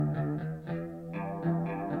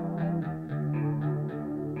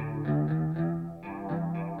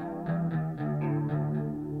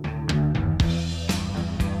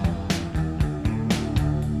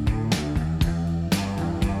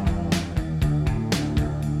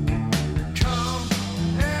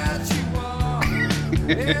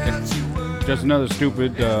Just another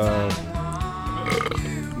stupid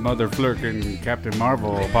mother flirkin' Captain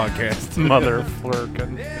Marvel podcast. Mother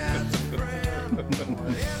flirkin'.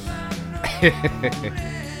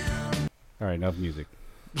 All right, enough music.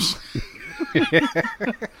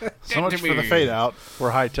 So much for the fade out. We're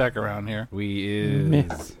high tech around here. We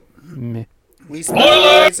is. Meh. We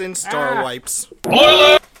specialize in star wipes.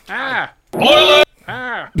 What? What?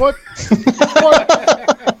 What?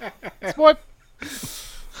 What?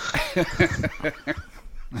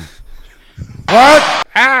 Wow,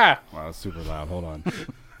 that's super loud. Hold on.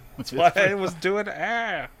 That's why I was doing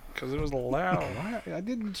because it was loud. Why? I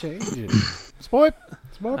didn't change it. Sport.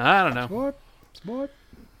 I don't know. Sport.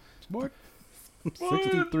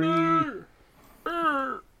 63.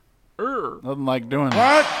 Nothing like doing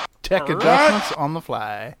tech adjustments on the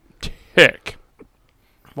fly. Heck.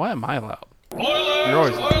 Why am I loud? You're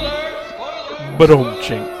always loud.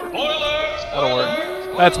 Ba-dum-ching. That'll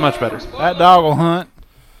work. That's much better. That dog will hunt.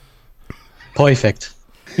 Perfect.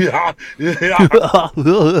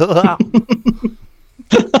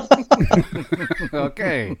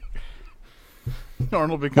 Okay.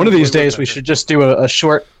 Arnold becomes One of these way days, we better. should just do a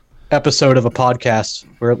short episode of a podcast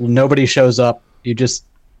where nobody shows up. You just,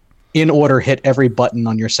 in order, hit every button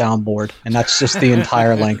on your soundboard, and that's just the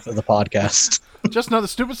entire length of the podcast. Just another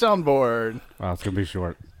stupid soundboard. Wow, it's going to be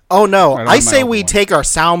short. Oh no, don't I have my say own we one. take our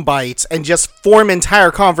sound bites and just form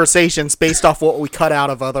entire conversations based off what we cut out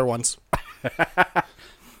of other ones.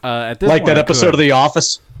 At this Like point, that episode of The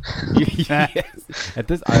Office. Yes. At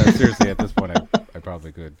this, seriously, at this point, I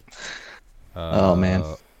probably could. Oh, man.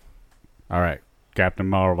 All right, Captain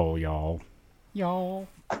Marvel, y'all.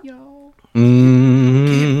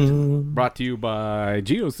 Mm. Brought to you by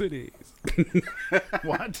GeoCities.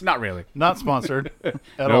 What? Not really. Not sponsored at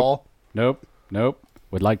Nope. all. Nope.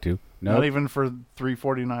 Would like to. Nope. Not even for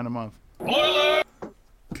 $3.49 a month.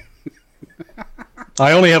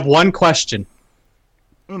 I only have one question,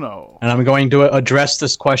 Uno. and I'm going to address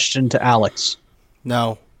this question to Alex.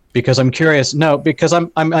 No. Because I'm curious. No, because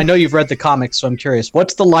I know you've read the comics, so I'm curious.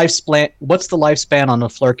 What's the lifespan on a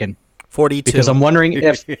Flurkin? 42. Because I'm wondering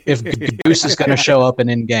if Goose is going to show up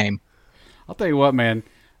in game. I'll tell you what, man.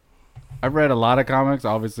 I've read a lot of comics,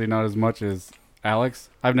 obviously not as much as Alex.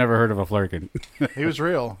 I've never heard of a Flurkin. He was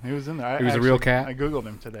real. He was in there. He was a real cat? I Googled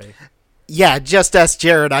him today. Yeah, just as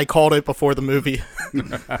Jared, I called it before the movie.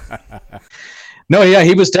 No, yeah,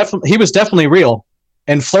 he was definitely real.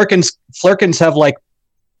 And Flurkins have like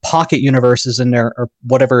pocket universes in their, or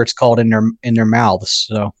whatever it's called, in their mouths.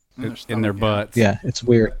 So in their butts. yeah, it's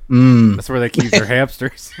weird. Mm. That's where they keep their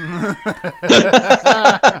hamsters.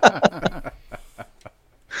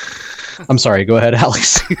 I'm sorry. Go ahead,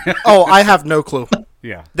 Alex. Oh, I have no clue.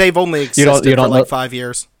 Yeah. They've only You existed don't for like know- 5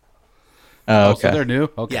 years. Oh, So okay. they're new?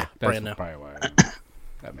 Okay. Yeah, That's brand new. probably why.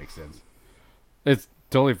 That makes sense. It's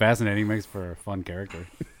totally fascinating. Makes for a fun character.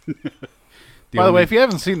 By the way, if you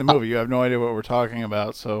haven't seen the movie, you have no idea what we're talking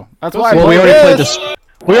about. So That's go why see Well, it. we already played this.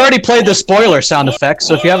 We already played the spoiler sound effects.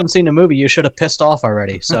 So if you haven't seen the movie, you should have pissed off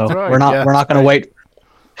already. So That's right, we're not yeah, going to wait.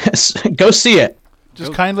 Go see it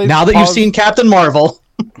Just kindly now that you've pause- seen Captain Marvel.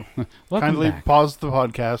 welcome Kindly back. pause the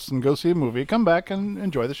podcast and go see a movie. Come back and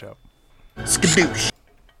enjoy the show. Skadoosh.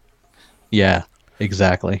 Yeah,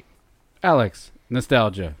 exactly. Alex,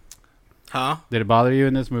 nostalgia. Huh? Did it bother you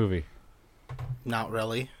in this movie? Not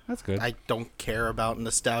really. That's good. I don't care about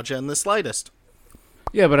nostalgia in the slightest.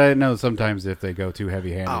 Yeah, but I know sometimes if they go too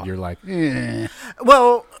heavy-handed, Oh. you're like, eh.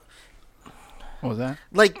 Well, What was that?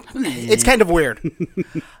 like, it's kind of weird.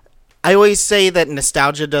 I always say that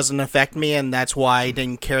nostalgia doesn't affect me, and that's why I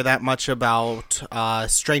didn't care that much about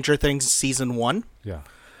Stranger Things Season 1. Yeah.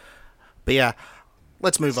 But yeah,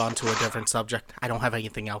 let's move on to a different subject. I don't have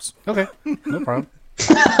anything else. Okay, no problem.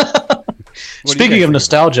 Speaking of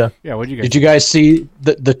nostalgia, Yeah, what did you guys did you guys see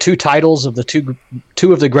the two titles of the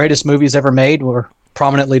two of the greatest movies ever made were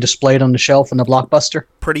prominently displayed on the shelf in the Blockbuster?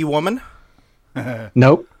 Pretty Woman?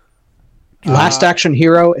 Nope. Last Action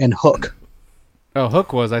Hero and Hook. Oh,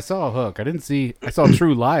 Hook was. I saw Hook. I didn't see. I saw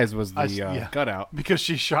True Lies was the yeah. cutout. Because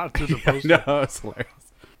she shot through the poster. No, it's hilarious.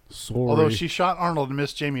 Sorry. Although she shot Arnold and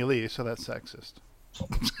missed Jamie Lee, so that's sexist.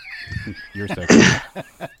 You're sexy.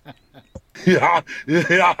 I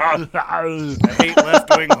hate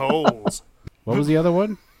left-wing holes. What was the other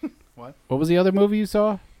one? What? What was the other movie you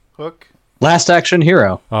saw? Hook. Last Action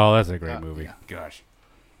Hero. Oh, that's a great movie. Gosh,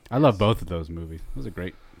 I love both of those movies. Those are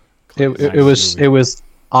great. It was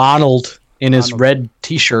Arnold in his red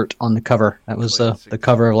T-shirt on the cover. That was the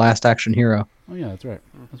cover of Last Action Hero. Oh yeah, that's right.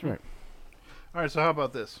 That's right. All right, so how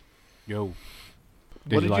about this? Yo. What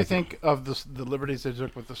did you like it? think of the liberties they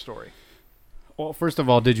took with the story? Well, first of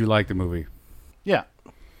all, did you like the movie? Yeah.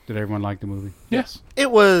 Did everyone like the movie? Yes.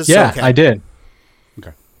 It was Yeah, okay. I did.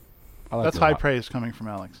 I liked That's it a high lot. praise coming from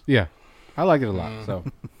Alex. Yeah, I like it a lot. So,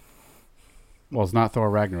 well, it's not Thor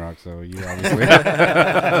Ragnarok, so you obviously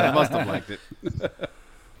must have liked it.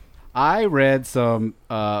 I read some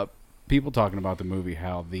people talking about the movie,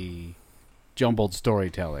 how the jumbled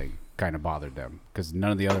storytelling kind of bothered them because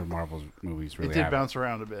none of the other Marvel movies really It did have bounce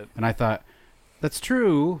around a bit. And I thought that's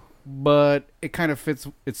true, but it kind of fits.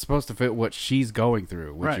 It's supposed to fit what she's going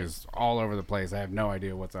through, which Right. is all over the place. I have no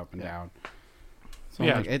idea what's up and down. So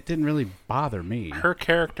Yeah. like, it didn't really bother me. Her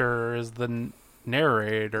character is the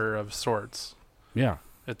narrator of sorts. Yeah.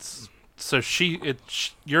 It's so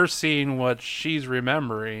you're seeing what she's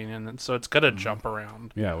remembering, and so it's gonna jump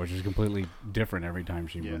around. Yeah, which is completely different every time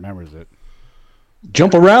she remembers it.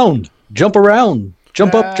 Jump around, jump around,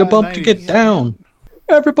 jump up to get 90s. down.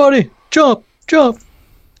 Everybody, jump, jump.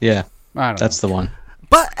 Yeah, I don't that's the one.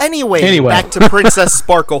 But anyway, back to Princess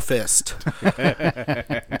Sparkle Fist.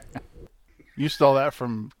 You stole that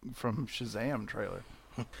from Shazam trailer.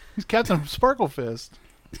 He's Captain Sparklefist.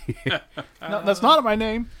 No, that's not my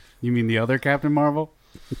name. You mean the other Captain Marvel?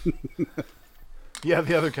 Yeah,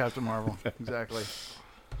 the other Captain Marvel. Exactly.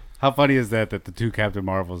 How funny is that the two Captain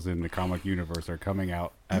Marvels in the comic universe are coming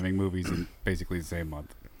out having movies in basically the same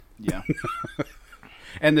month? Yeah.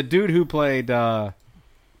 And the dude who played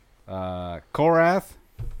Korath,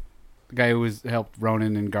 the guy who helped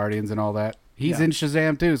Ronan in Guardians and all that, he's in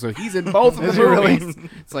Shazam too, so he's in both of the Is he really? movies.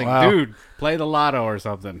 It's like, Wow. dude, play the lotto or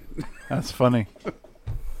something. That's funny.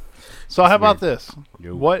 So how about this?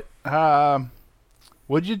 Yo. What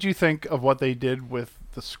did you think of what they did with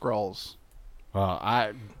the Skrulls? Well,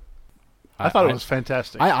 I thought it was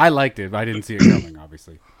fantastic. I liked it, but I didn't see it coming,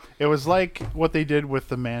 obviously. It was like what they did with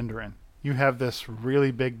the Mandarin. You have this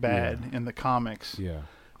really big bad in the comics, Yeah.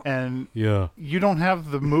 and Yeah. you don't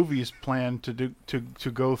have the movies planned to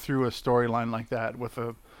go through a storyline like that with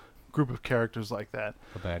a group of characters like that.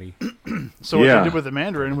 A baddie. So what they did with the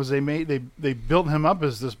Mandarin was they built him up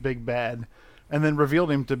as this big bad, and then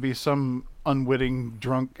revealed him to be some unwitting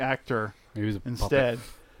drunk actor He was a instead.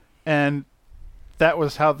 And that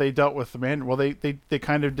was how they dealt with the Mandarin. Well, they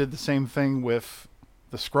kind of did the same thing with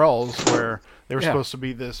the Skrulls, where they were supposed to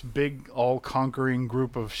be this big, all-conquering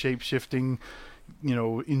group of shape-shifting,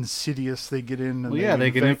 insidious. They get in. And Well,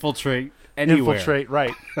 they can infiltrate anywhere. infiltrate,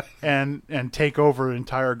 right, and take over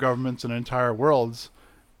entire governments and entire worlds.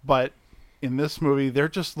 But in this movie, they're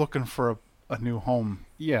just looking for a new home.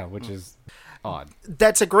 Yeah, which is odd.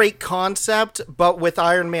 That's a great concept, but with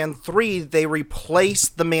Iron Man 3, they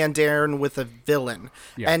replaced the Mandarin with a villain.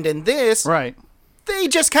 Yeah. And in this, Right. they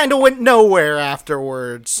just kind of went nowhere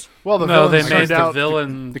afterwards. Well, the No, they villains made turned the out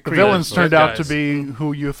villain. the villains good turned out to guys. be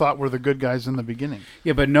who you thought were the good guys in the beginning.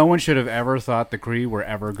 Yeah, but no one should have ever thought the Kree were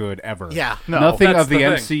ever good, ever. Yeah. No. Nothing That's of the,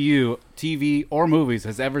 the thing. MCU, TV, or movies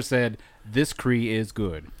has ever said this Kree is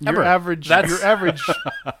good. Your average That's-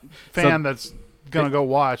 fan that's gonna go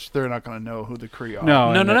watch, they're not gonna know who the Kree are.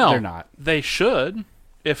 No, No, they're not. They should,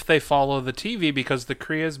 if they follow the TV, because the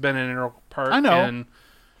Kree has been an integral part I know. in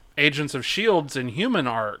Agents of Shields and Human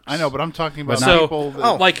arcs. I know, but I'm talking about So, people.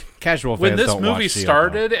 That, like Casual fans when this don't movie watch Shield,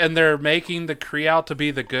 started and they're making the Kree out to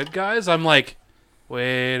be the good guys, I'm like,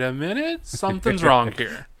 wait a minute, something's wrong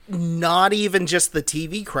here. Not even just the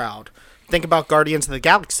TV crowd. Think about Guardians of the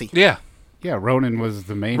Galaxy. Yeah, Yeah, Ronan was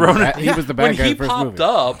the main. Ronan. He was the bad when guy he in the first popped movie.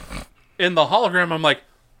 up in the hologram, I'm like,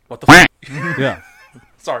 what the f-? Yeah.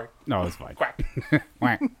 Sorry, No, it's fine. quack,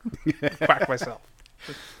 Quack. quack myself.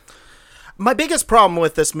 My biggest problem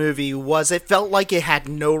with this movie was it felt like it had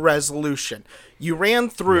no resolution. You ran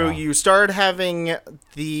through, Yeah. you started having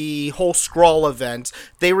the whole Skrull event.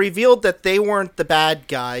 They revealed that they weren't the bad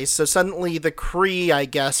guys, so suddenly the Kree, I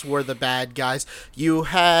guess, were the bad guys. You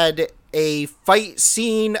had a fight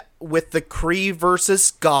scene with the Kree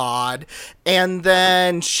versus God, and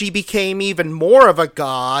then she became even more of a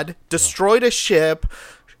god, destroyed a ship,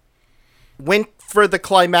 went for the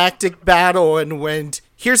climactic battle, and went,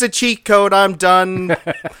 here's a cheat code, I'm done.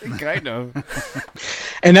 Kind of.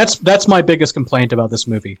 And that's my biggest complaint about this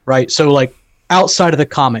movie, right? So like outside of the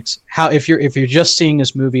comics, how if you're just seeing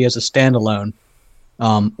this movie as a standalone,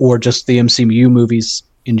 or just the MCU movies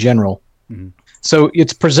in general. Mm-hmm. So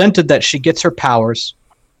it's presented that she gets her powers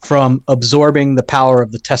from absorbing the power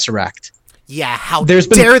of the Tesseract. Yeah, how There's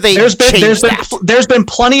dare they change that? There's been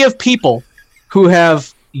plenty of people who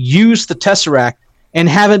have used the Tesseract and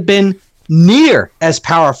haven't been near as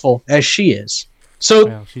powerful as she is. So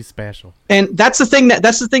Well, she's special. and that's the thing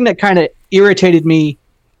that kind of irritated me.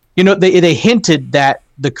 They hinted that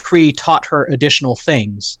the Kree taught her additional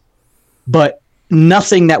things, but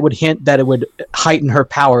nothing that would hint that it would heighten her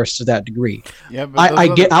powers to that degree. Yeah, but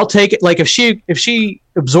I'll take it. Like if she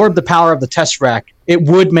absorbed the power of the Tesseract, it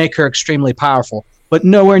would make her extremely powerful, but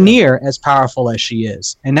nowhere near as powerful as she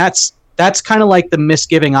is. And that's kind of like the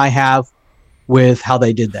misgiving I have with how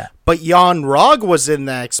they did that. But Jan Rog was in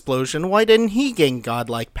that explosion. Why didn't he gain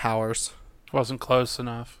godlike powers? Wasn't close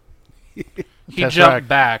enough. He Tesseract. jumped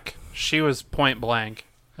back. She was point blank.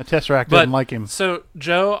 The Tesseract But didn't like him. So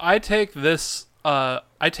Joe, I take this.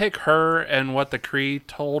 I take her and what the Kree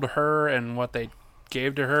told her and what they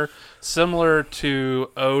gave to her, similar to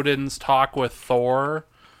Odin's talk with Thor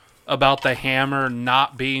about the hammer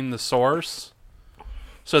not being the source.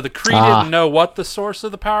 So the Kree didn't know what the source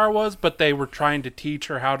of the power was, but they were trying to teach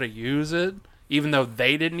her how to use it, even though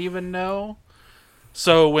they didn't even know.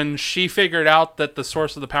 So when she figured out that the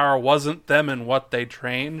source of the power wasn't them and what they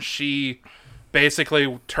trained, she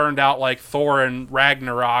basically turned out like Thor in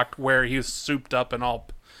Ragnarok, where he was souped up and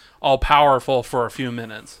all powerful for a few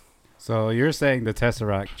minutes. So you're saying the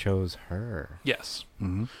Tesseract chose her? Yes.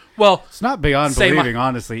 Well, It's not beyond Same- believing,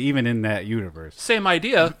 honestly, even in that universe. same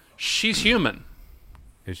idea. She's human.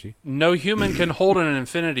 Is she? No human can hold an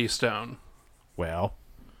Infinity Stone. Well,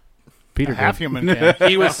 Peter Half did. human can.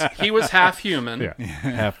 He was half human. Yeah.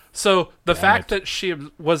 Half. So the fact that she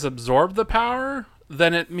was absorbed the power,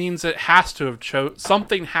 then it means it has to have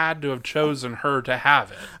something had to have chosen her to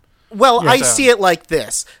have it. Well, I so- see it like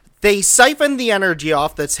this. They siphoned the energy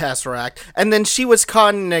off the Tesseract, and then she was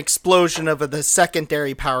caught in an explosion of the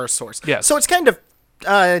secondary power source. Yes. So it's kind of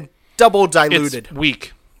double diluted. It's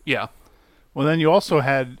weak. Yeah. Well, then you also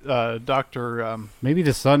had Doctor. Maybe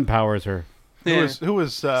the sun powers her. Who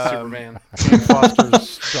was Superman.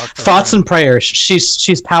 Foster's Doctor? Thoughts and prayers.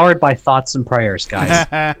 She's powered by thoughts and prayers,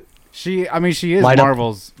 guys. She is Light up.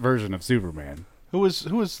 Marvel's version of Superman. Who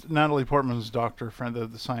was Natalie Portman's doctor friend,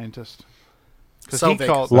 the scientist? 'Cause Selvig. he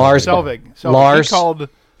called Lars. Selvig. Lars.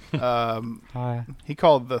 Hi. He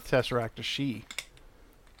called the Tesseract a she.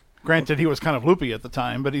 Granted, he was kind of loopy at the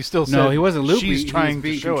time, but he still said No, he wasn't loopy. She's trying he was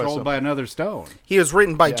being to show us. controlled by another stone. He was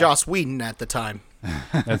written by Joss Whedon at the time.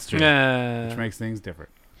 That's true. Yeah. Which makes things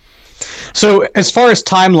different. So as far as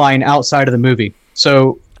timeline outside of the movie,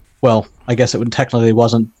 I guess it would technically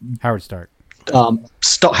wasn't. Howard Stark.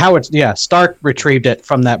 Stark retrieved it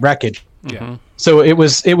from that wreckage. Yeah. So it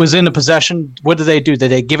was in the possession. What did they do? Did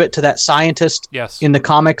they give it to that scientist Yes. in the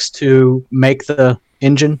comics to make the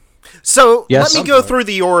engine? So Yes. let me go through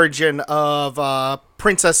the origin of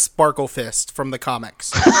Princess Sparklefist from the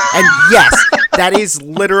comics. And yes, that is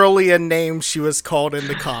literally a name she was called in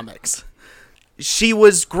the comics. She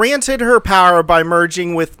was granted her power by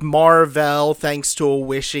merging with Mar-Vell thanks to a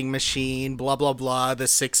wishing machine, blah, blah, blah. The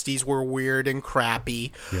 60s were weird and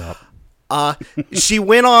crappy. Yep. She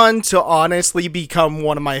went on to honestly become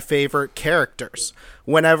one of my favorite characters.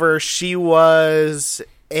 Whenever she was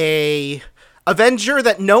a Avenger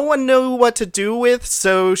that no one knew what to do with,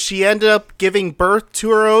 so she ended up giving birth to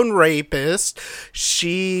her own rapist.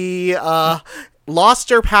 She lost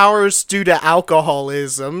her powers due to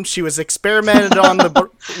alcoholism. She was experimented on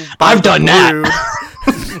I've done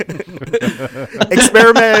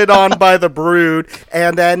experimented on by the Brood,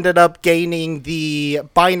 and ended up gaining the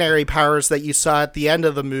binary powers that you saw at the end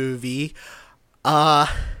of the movie.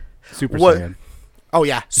 Super What- Saiyan. Oh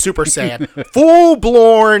yeah, Super Saiyan.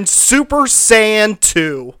 Full-blown Super Saiyan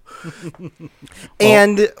 2.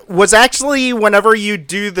 And was actually, whenever you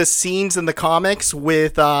do the scenes in the comics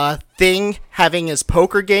with Thing having his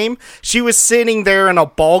poker game, she was sitting there in a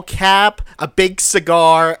ball cap, a big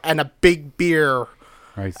cigar, and a big beer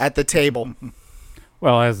Nice. at the table.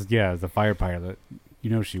 Well, as a fire pilot,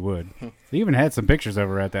 she would. They even had some pictures of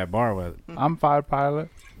her at that bar with. I'm fire pilot.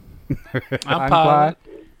 I'm pilot.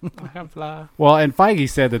 I can fly. Well, and Feige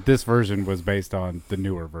said that this version was based on the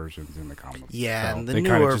newer versions in the comics. Yeah, So and the they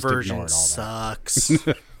kinda newer just ignored version all that. sucks.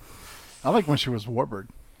 I like when she was Warbird.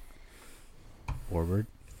 Forward,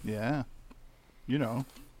 Yeah, you know.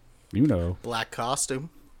 Black costume.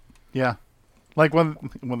 Yeah, like when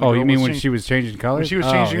the Oh, girl you mean was when chang- she was changing colors? when she was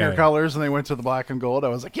Oh, changing yeah, her yeah. colors and they went to the black and gold? I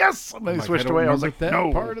was like, yes. And then they Like, switched don't away. I was like, remember that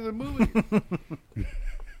no. part of the movie.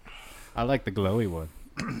 I like the glowy one.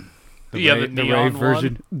 Yeah, the Ray neon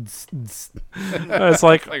version. It's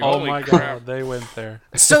like, oh holy my crap. god, they went there.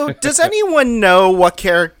 So, does anyone know what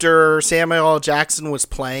character Samuel L. Jackson was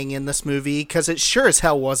playing in this movie? Because it sure as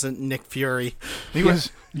hell wasn't Nick Fury. He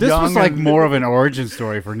was This young was like and- more of an origin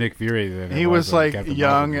story for Nick Fury than He it was like like Captain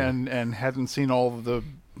young Marvel. and hadn't seen all of the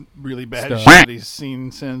really bad Stuff. shit that he's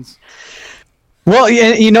seen since. Well,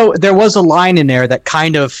 there was a line in there that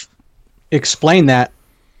kind of explained that.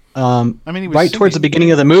 I mean, he was Right towards the singing.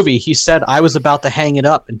 beginning of the movie, he said, "I was about to hang it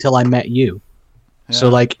up until I met you." So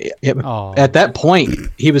like Oh. at that point,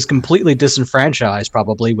 he was completely disenfranchised,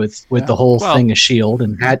 probably with the whole Well- thing of Shield,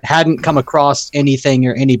 and hadn't come across anything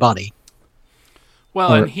or anybody.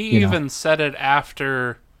 Well, Or, and he you know. even said it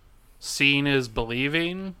after seeing is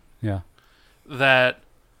believing, Yeah. that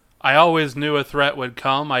I always knew a threat would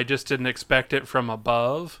come. I just didn't expect it from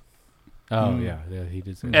above. Oh yeah, he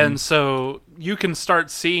did say that. And so you can start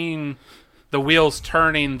seeing the wheels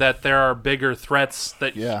turning that there are bigger threats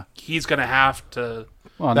that Yeah. he's going to have to.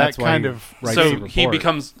 Well, and that that's why kind he of- writes So the he report.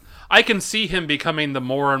 becomes. I can see him becoming the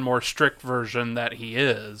more and more strict version that he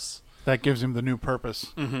is. That gives him the new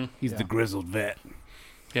purpose. He's the grizzled vet.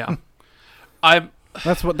 Yeah. I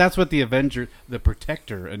That's what the Avenger, the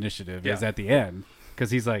Protector initiative is Yeah. at the end,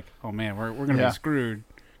 because he's like, oh man, we're gonna Yeah. be screwed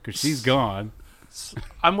because she's gone.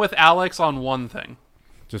 I'm with Alex on one thing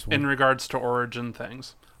Just in one. regards to origin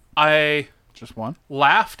things. I Just one.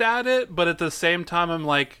 laughed at it, but at the same time, I'm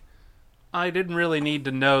like, I didn't really need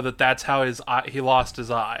to know that that's how he lost his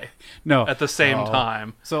eye No. at the same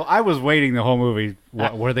time. So I was waiting the whole movie.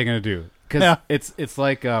 What are they gonna do? Because Yeah. it's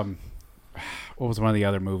like what was one of the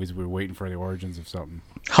other movies we were waiting for the origins of something?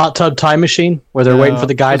 Hot Tub Time Machine, where they're waiting for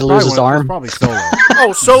the guy It to was lose his probably arm. one- it was probably Solo.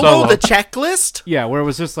 Oh, Solo, Solo. the checklist? Yeah, where it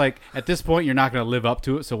was just like, at this point, you're not going to live up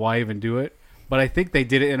to it, so why even do it? But I think they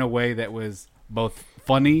did it in a way that was both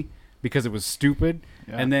funny because it was stupid,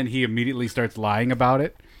 and then he immediately starts lying about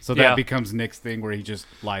it. So that Yeah. becomes Nick's thing where he just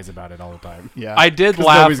lies about it all the time. Yeah. I did 'Cause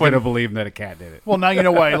laugh nobody's when going to believe that a cat did it. Well, now you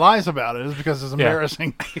know why he lies about it. Is because it's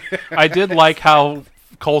embarrassing. I did like how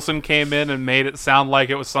Coulson came in and made it sound like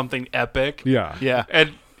it was something epic. Yeah. Yeah.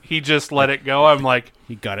 And he just let it go. I'm like,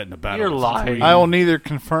 He got it in the battle. You're with lying. Supreme. I will neither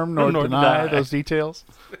confirm nor Nor deny deny. those details.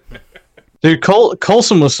 Dude,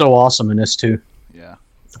 Coulson was so awesome in this too. Yeah.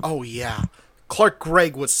 Oh, yeah. Clark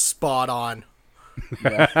Gregg was spot on.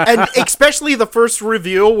 And especially the first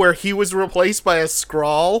reveal where he was replaced by a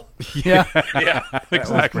Skrull. Yeah. yeah, That was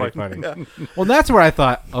exactly. pretty funny. Well, that's where I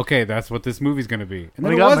thought, okay, that's what this movie's going to be. And When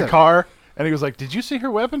then he it got in wasn't. the car and he was like, "Did you see her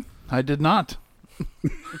weapon?" I did not.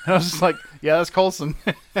 I was just like, "Yeah, that's Coulson,"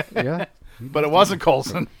 Yeah. but it wasn't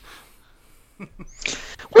Coulson.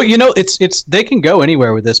 Well, you know, it's they can go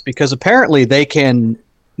anywhere with this because apparently they can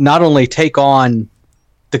not only take on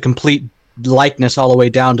the complete likeness all the way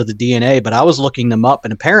down to the DNA, but I was looking them up,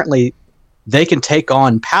 and apparently they can take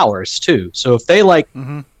on powers too. So if they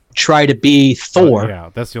try to be Thor, Yeah,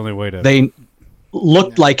 that's the only way to. they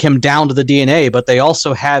look like him down to the DNA, but they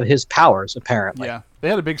also have his powers apparently. Yeah, they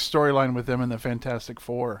had a big storyline with them in the Fantastic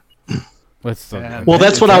Four. Let's, Yeah. Well,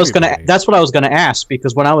 that's it's what I was gonna. everybody. That's what I was gonna ask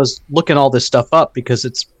because when I was looking all this stuff up, because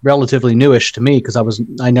it's relatively newish to me because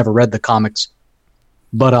I never read the comics,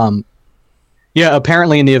 but yeah,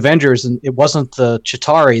 apparently in the Avengers, and it wasn't the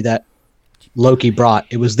Chitauri that Loki brought;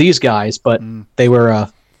 it was these guys, but they were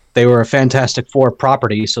a Fantastic Four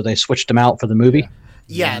property, so they switched them out for the movie.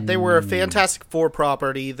 Yeah, they were a Fantastic Four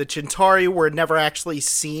property. The Chitauri were never actually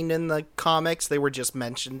seen in the comics. They were just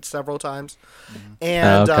mentioned several times.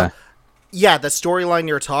 And Okay. yeah, the storyline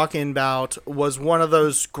you're talking about was one of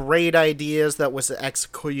those great ideas that was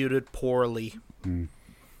executed poorly.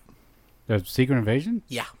 The Secret Invasion?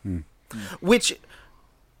 Yeah. Which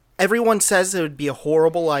everyone says it would be a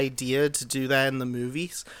horrible idea to do that in the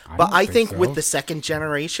movies. But don't I think think with so. the second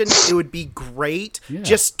generation, it would be great. Yeah.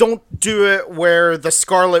 Just don't do it where the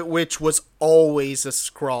Scarlet Witch was always a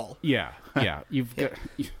Skrull. Yeah, yeah.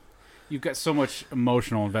 You've got so much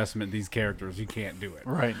emotional investment in these characters, you can't do it.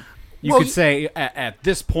 Right. You Well, could say at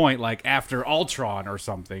this point, like after Ultron or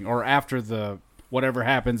something, or after the whatever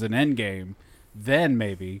happens in Endgame, then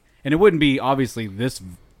maybe. And it wouldn't be obviously this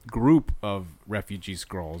group of refugee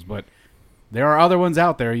Skrulls, but there are other ones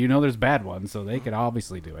out there. You know, there's bad ones, so they could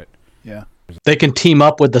obviously do it. Yeah. They can team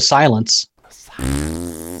up with the Silence,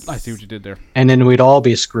 I see what you did there. and then we'd all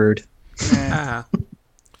be screwed.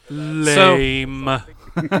 Lame.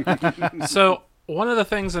 So one of the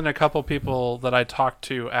things, and a couple people that I talked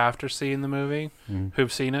to after seeing the movie,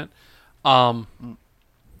 who've seen it, and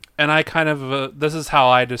I kind of this is how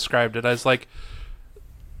I described it. I was like,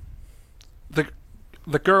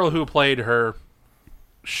 the girl who played her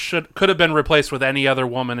could have been replaced with any other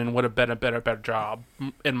woman and would have been a better job,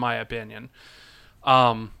 in my opinion.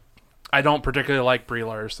 I don't particularly like Brie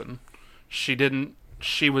Larson.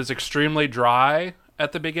 She was extremely dry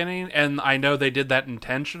at the beginning, and I know they did that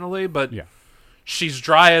intentionally, but Yeah. she's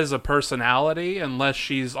dry as a personality unless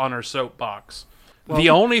she's on her soapbox. The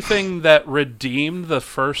only thing that redeemed the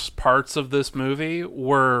first parts of this movie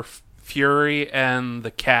were Fury and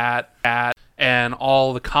the cat and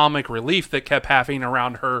all the comic relief that kept happening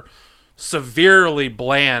around her severely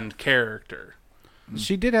bland character.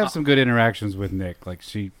 She did have some good interactions with Nick. Like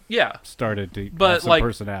she Yeah. started to But, have some like,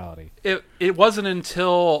 personality. It wasn't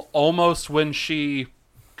until almost when she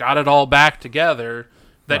got it all back together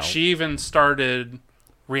that Well. she even started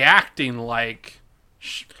reacting like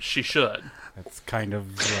she should. That's kind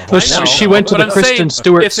of Well, I know, she went to but the I'm Kristen saying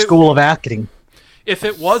Stewart if it- School of Acting. If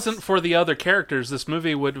it wasn't for the other characters, this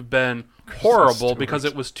movie would have been horrible because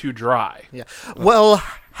it was too dry. Yeah. Well,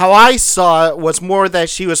 how I saw it was more that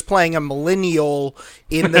she was playing a millennial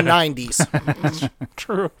in the 90s.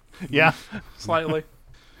 True. Yeah. Slightly.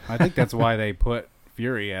 I think that's why they put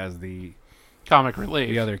Fury as the Comic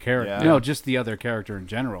relief. other character. Yeah. No, just the other character in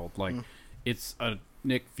general. Like it's a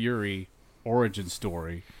Nick Fury origin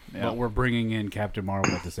story, Yeah. but we're bringing in Captain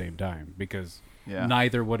Marvel at the same time because Yeah.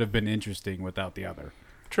 neither would have been interesting without the other.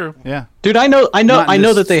 True. Yeah. Dude, I know Not in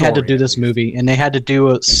this that they had to story, do at this least. movie, and they had to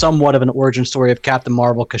do somewhat of an origin story of Captain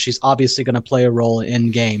Marvel because she's obviously going to play a role in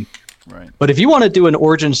game. Right. But if you want to do an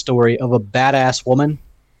origin story of a badass woman,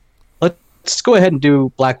 let's go ahead and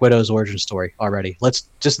do Black Widow's origin story already. Let's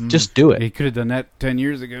just do it. He could have done that 10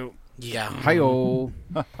 years ago. Yeah. Hi-oh.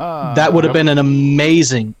 That would have been an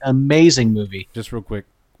amazing movie. Just real quick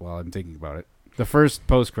while I'm thinking about it. The first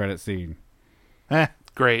post-credit scene. Eh.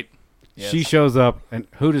 Great. Yes. She shows up, and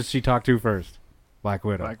who does she talk to first? Black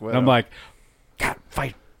Widow. Black And Widow. I'm like, God,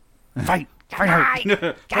 fight her. Fight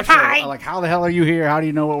her. I'm like, how the hell are you here? How do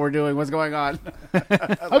you know what we're doing? What's going on?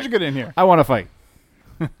 How'd you get in here? I want to fight.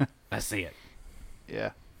 Let's see it.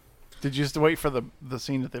 Yeah. Did you just wait for the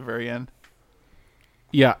scene at the very end?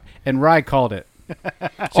 Yeah, and Rye called it.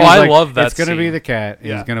 Oh, I love that It's going to be scene. the cat, and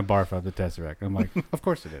Yeah. he's going to barf up the Tesseract. I'm like, of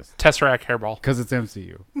course it is. Tesseract hairball. Because it's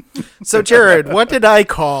MCU. So, Jared, what did I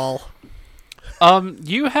call?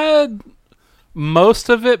 You had most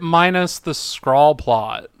of it minus the Skrull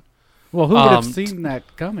plot. Well, who would have Um, seen that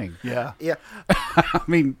coming? Yeah. Yeah. I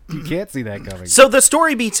mean, you can't see that coming. So the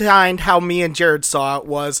story behind how me and Jared saw it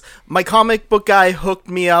was my comic book guy hooked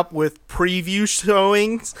me up with preview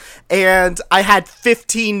showings, and I had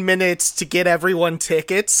 15 minutes to get everyone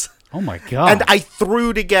tickets. Oh, my God. And I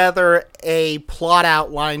threw together a plot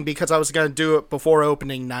outline because I was going to do it before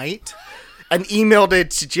opening night, and emailed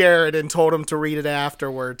it to Jared and told him to read it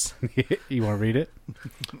afterwards. You want to read it?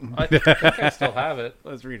 I think I still have it.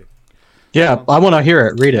 Let's read it. Yeah, I want to hear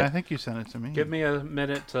it. Read I it. think you sent it to me. Give me a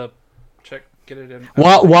minute to get it in.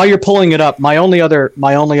 While you're pulling it up, my only other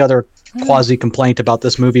quasi complaint about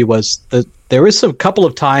this movie was that there was a couple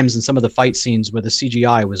of times in some of the fight scenes where the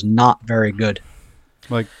CGI was not very good.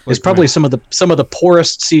 It's probably some of the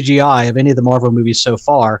poorest CGI of any of the Marvel movies so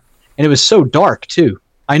far, and it was so dark too.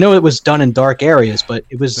 I know it was done in dark areas, but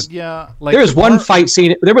it was. Yeah. like There was the one part- fight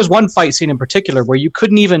scene. There was one fight scene in particular where you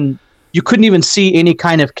couldn't even see any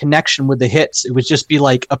kind of connection with the hits. It would just be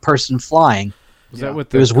like a person flying. Was Yeah. that with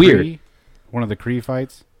the It was weird. Kree? One of the Kree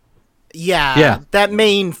fights? Yeah, that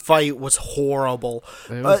main fight was horrible.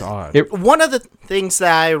 It was odd. One of the things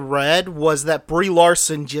that I read was that Brie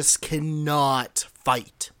Larson just cannot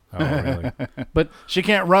fight. Oh, really? But She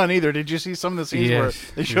can't run either. Did you see some of the scenes where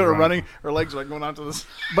Yes, they she's showed her right. running? Her legs are like going onto this.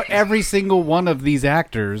 but every single one of these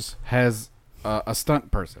actors has a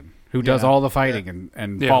stunt person who does Yeah. all the fighting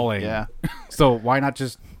and Yeah. falling. Yeah. So why not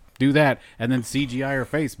just do that and then CGI her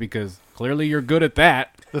face, because clearly you're good at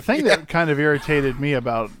that. The thing that kind of irritated me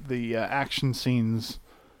about the action scenes,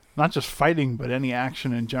 not just fighting, but any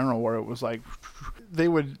action in general, where it was like they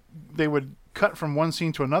would cut from one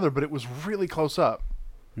scene to another, but it was really close up.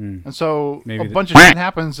 And so Maybe a the- bunch of shit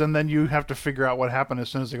happens, and then you have to figure out what happened as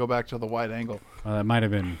soon as they go back to the wide angle. That might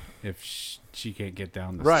have been if she can't get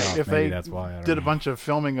down the Right. stuff. If Maybe they that's why. I don't did a know. bunch of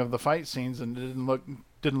filming of the fight scenes and it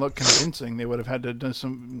didn't look convincing, they would have had to do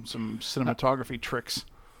some cinematography tricks.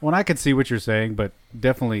 Well, I could see what you're saying, but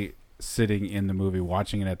definitely sitting in the movie,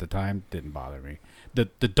 watching it at the time, didn't bother me. The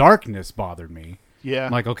darkness bothered me. Yeah.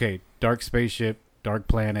 I'm like, okay, dark spaceship, dark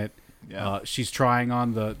planet. Yeah. She's trying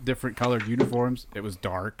on the different colored uniforms. It was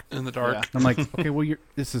dark. In the dark. Yeah. I'm like, okay, well,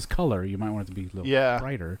 this is color. You might want it to be a little Yeah.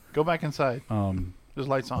 brighter. Go back inside. There's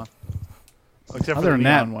lights on. Except for Other the than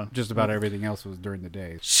that, neon one. just about everything else was during the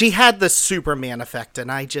day. She had the Superman effect,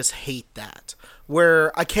 and I just hate that.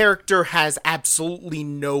 Where a character has absolutely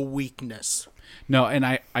no weakness. No, and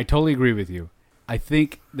I totally agree with you. I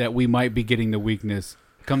think that we might be getting the weakness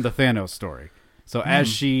come the Thanos story. So as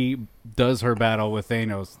she does her battle with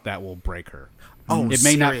Thanos, that will break her. Oh, It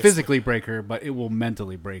may not seriously. physically break her, but it will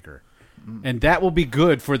mentally break her. And that will be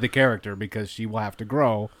good for the character because she will have to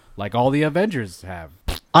grow like all the Avengers have.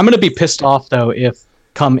 I'm gonna be pissed off though if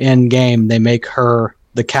come end game they make her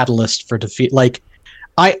the catalyst for defeat. Like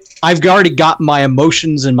I've already got my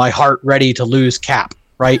emotions and my heart ready to lose Cap,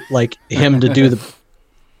 right? Like him to do the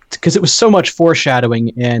because it was so much foreshadowing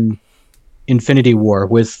in Infinity War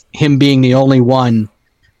with him being the only one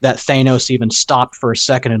that Thanos even stopped for a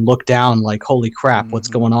second and looked down like, holy crap, what's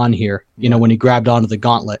going on here? You know, when he grabbed onto the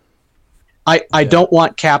gauntlet. I don't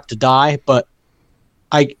want Cap to die, but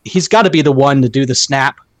he's got to be the one to do the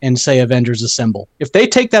snap and say Avengers Assemble. If they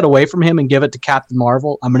take that away from him and give it to Captain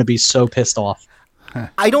Marvel, I'm going to be so pissed off.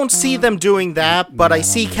 I don't see them doing that, but I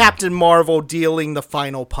see Captain Marvel dealing the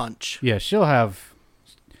final punch. Yeah, she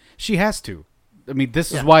has to. I mean,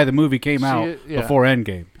 this is why the movie came out before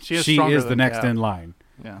Endgame. She is the next in line.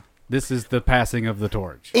 Yeah. This is the passing of the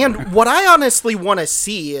torch. And what I honestly want to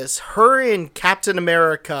see is her and Captain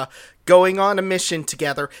America going on a mission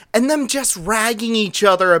together and them just ragging each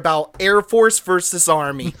other about Air Force versus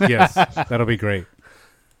Army. Yes, that'll be great.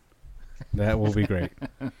 That will be great.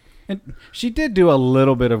 And she did do a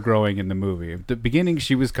little bit of growing in the movie. At the beginning,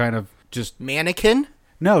 she was kind of just... Mannequin?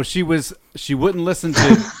 No, she wouldn't listen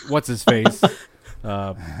to what's-his-face.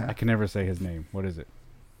 I can never say his name. What is it?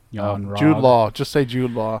 Jude Law. Just say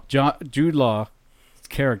Jude Law. Jude Law's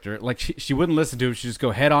character. Like, she wouldn't listen to him. She'd just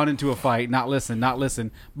go head on into a fight, not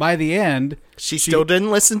listen. By the end... She still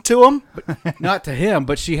didn't listen to him? Not to him,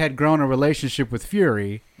 but she had grown a relationship with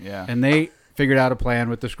Fury. Yeah. And they figured out a plan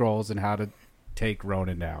with the Skrulls and how to take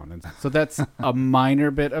Ronan down. And so that's a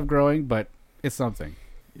minor bit of growing, but it's something.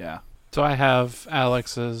 Yeah. So I have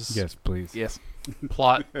Alex's Yes, please. Yes.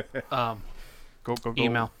 plot Go.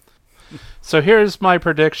 email. So here's my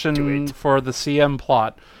prediction for the CM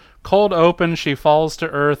plot. Cold open, she falls to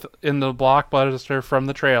Earth in the blockbuster from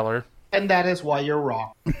the trailer. And that is why you're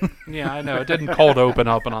wrong. Yeah, I know. It didn't cold open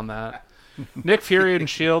on that. Nick Fury and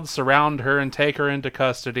S.H.I.E.L.D. surround her and take her into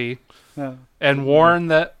custody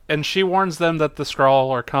and she warns them that the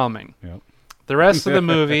Skrull are coming. Yep. The rest of the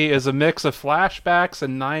movie is a mix of flashbacks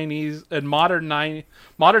and modern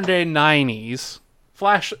day 90s.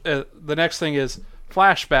 The next thing is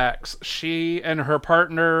flashbacks. She and her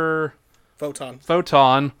partner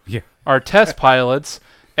Photon are test pilots,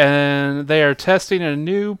 and they are testing a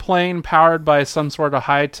new plane powered by some sort of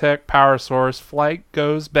high-tech power source. Flight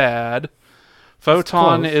goes bad.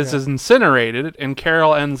 Photon is incinerated, and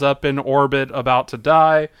Carol ends up in orbit about to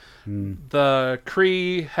die. The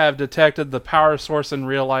Kree have detected the power source and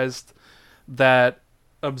realized that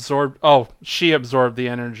she absorbed the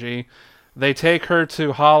energy. They take her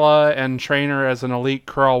to Hala and train her as an elite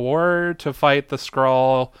Skrull warrior to fight the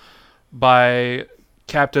Skrull by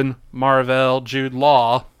Captain Marvel Jude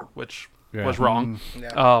Law, which was wrong.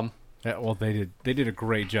 Well, they did a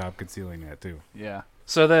great job concealing that too. Yeah.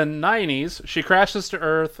 So then 90s, she crashes to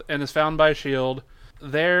Earth and is found by S.H.I.E.L.D.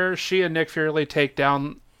 There, she and Nick Fury take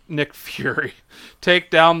down the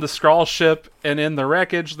Skrull ship, and in the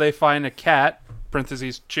wreckage, they find a cat,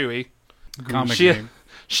 parentheses, Chewie. Comic name.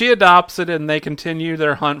 She adopts it, and they continue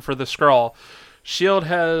their hunt for the Skrull. S.H.I.E.L.D.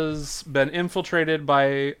 has been infiltrated by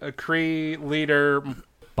a Kree leader...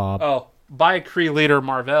 by Kree leader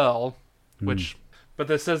Marvel, but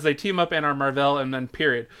this says they team up and are Marvel, and then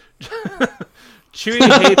period. Chewie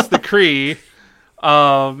hates the Kree,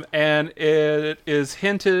 and it is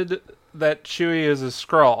hinted that Chewie is a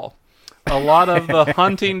Skrull. A lot of the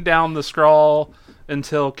hunting down the Skrull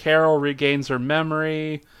until Carol regains her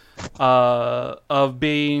memory of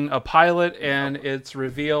being a pilot, and it's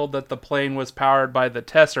revealed that the plane was powered by the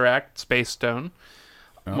Tesseract Space Stone.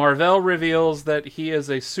 Oh. Marvel reveals that he is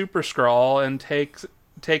a Super Skrull and takes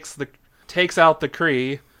out the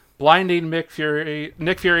Kree, blinding Nick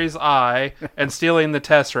Fury's eye and stealing the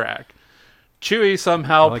Tesseract. Chewie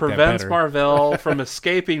somehow prevents Marvel from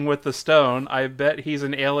escaping with the stone. I bet he's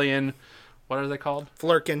an alien. What are they called?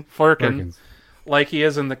 Flurkin. Like he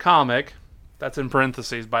is in the comic. That's in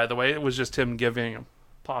parentheses, by the way. It was just him giving a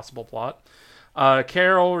possible plot.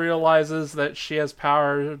 Carol realizes that she has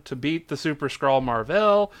power to beat the Super Skrull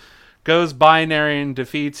Marvel, goes binary and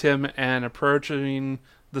defeats him, and approaching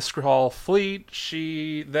the Skrull fleet,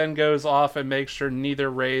 she then goes off and makes sure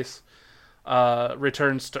neither race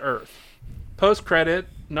returns to Earth. Post-credit,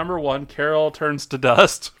 number 1, Carol turns to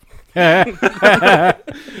dust. That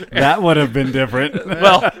would have been different.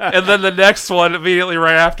 Well, and then the next one immediately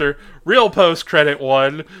right after, real post-credit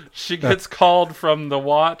one, she gets called from the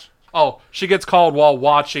watch. Oh, she gets called while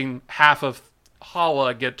watching half of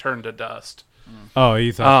Hala get turned to dust. Oh,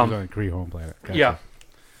 you thought she was on a Kree home planet. Gotcha. Yeah.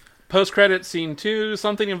 Post-credit scene 2,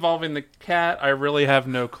 something involving the cat. I really have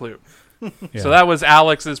no clue. Yeah. So that was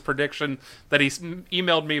Alex's prediction that he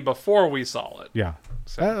emailed me before we saw it. Yeah.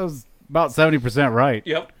 So. That was about 70% right.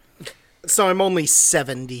 Yep. So I'm only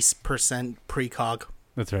 70% precog.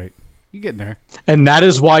 That's right. You're getting there. And that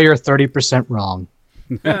is why you're 30% wrong.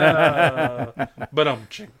 But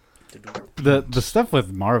The stuff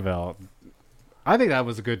with Marvel, I think that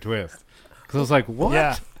was a good twist. Because I was like, what?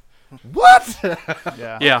 Yeah. What?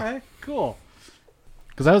 Yeah. Yeah. Okay, cool.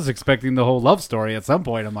 Because I was expecting the whole love story at some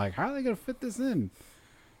point. I'm like, how are they going to fit this in?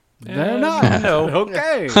 They're not. No.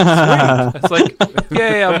 Okay. It's like,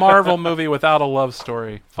 yay, a Marvel movie without a love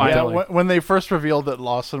story. Yeah, Finally. when they first revealed that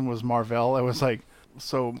Lawson was Marvel, I was like,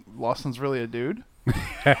 so Lawson's really a dude? Wait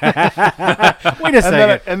a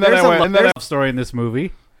second. and then there's I went- and then there's a love story in this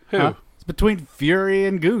movie. Who? It's between Fury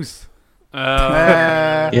and Goose.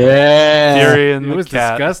 Eh, Yeah. Fury and It the was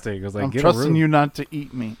cat. disgusting. I was like, I'm get a trusting room. you not to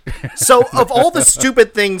eat me. So, of all the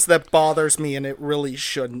stupid things that bothers me, and it really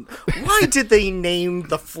shouldn't, why did they name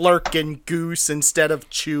the Flurkin Goose instead of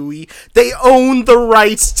Chewie? They own the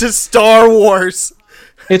rights to Star Wars.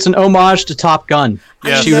 It's an homage to Top Gun.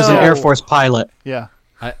 Yes. She was an No. Air Force pilot. Yeah.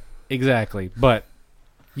 Exactly. But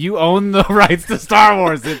you own the rights to Star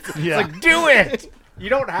Wars. It's Yeah. like, do it. You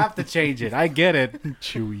don't have to change it. I get it.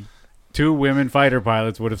 Chewie. 2 women fighter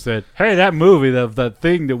pilots would have said, hey, that movie, the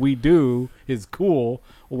thing that we do is cool.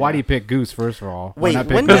 Well, why do you pick Goose, first of all? Why Wait, not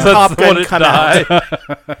pick when them? did That's Top what Gun it come died.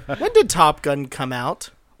 out? When did Top Gun come out?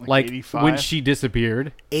 Like 85? when she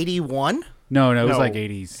disappeared? 81? No, it was No, like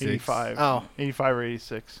 86. 85. Oh. 85 or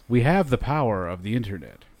 86. We have the power of the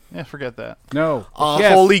internet. Yeah, forget that. No.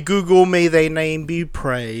 Yes. Holy Google, may thy name be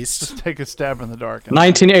praised. Just take a stab in the dark.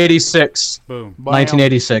 1986. Boom.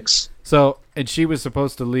 1986. So, and she was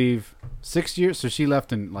supposed to leave 6 years, so she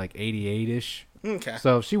left in like 88-ish. Okay.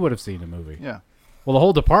 So she would have seen the movie. Yeah. Well, the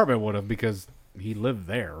whole department would have because he lived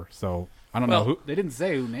there. So I don't Well, know who. They didn't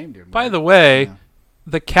say who named him. By the way,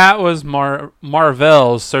 the cat was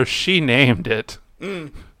Marvel's, so she named it.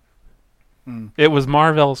 It was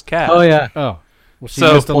Marvel's cat. Oh yeah. Oh, well, she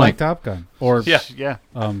So- must have liked Top Gun, or Yeah. Yeah.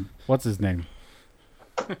 what's his name?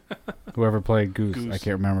 Whoever played Goose. Goose. I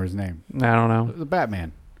can't remember his name. I don't know. The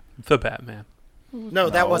Batman. The Batman. No,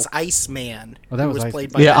 that was Iceman. Oh, that who was was Iceman.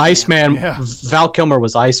 played by Yeah, Batman. Iceman. Yeah. Val Kilmer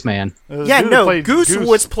was Iceman. Yeah, Dude no, played Goose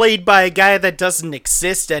was played by a guy that doesn't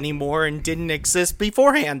exist anymore and didn't exist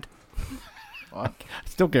beforehand. I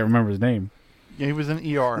still can't remember his name. Yeah, he was in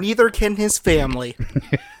ER. Neither can his family.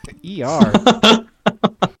 ER.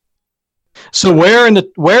 So where in the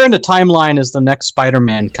timeline is the next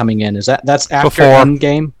Spider-Man coming in? That's after Before.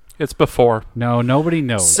 Endgame? It's before. No, nobody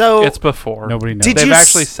knows. So, It's before. Nobody knows. Did They've you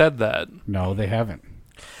actually said that. No, they haven't.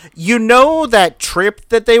 you know that trip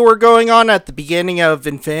that they were going on at the beginning of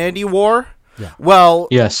Infinity War? Yeah. Well,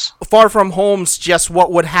 Yes. Far From Home's just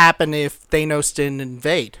what would happen if Thanos didn't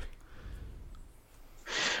invade.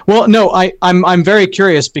 Well, no, I'm very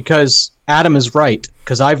curious because Adam is right,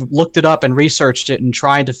 because I've looked it up and researched it and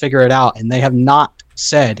tried to figure it out, and they have not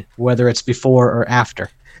said whether it's before or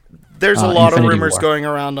after. There's a lot Infinity of rumors War. going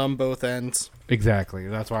around on both ends. Exactly.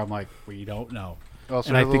 That's why I'm like, we don't know. Also,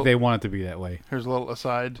 And I here's a think they little- want it to be that way. Here's a little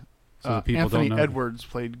aside. So the people Anthony don't know. Edwards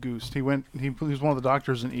played Goose. He was one of the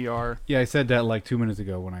doctors in ER, Yeah, I said that like 2 minutes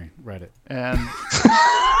ago when I read it. and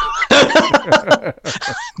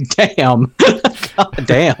Damn.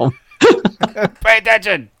 Damn. Pay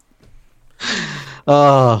attention.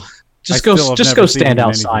 Just I go still have just never go seen him stand in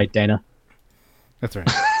outside, anything. Dana. That's right.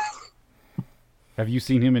 Have you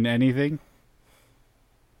seen him in anything?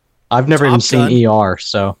 I've never even Top seen Gun. ER,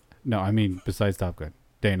 so No, I mean besides Top Gun.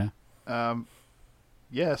 Dana,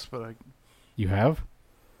 yes, but you have?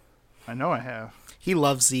 I know I have. He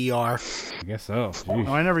loves ER. I guess so. No, Jeez.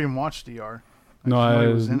 I never even watched ER. No, I I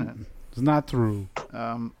was in it. It's not true.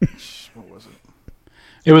 What was it?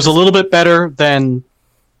 it was a little bit better than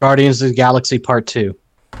Guardians of the Galaxy Part 2.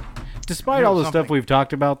 Despite Yeah, all the stuff something. we've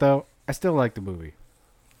talked about, though, I still like the movie.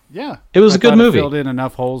 Yeah, It was I a good thought movie. It filled in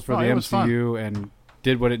enough holes for Oh, the it was fun. MCU and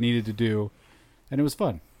did what it needed to do, and it was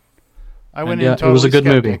fun. I went Yeah, in it totally was a good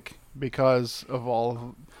movie. skeptic because of all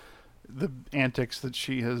of the antics that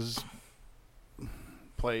she has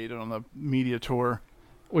played on the media tour.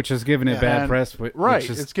 Which has given it Yeah. bad And- press. Right, Which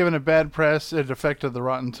is, it's given it bad press. It affected the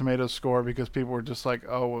Rotten Tomatoes score because people were just like,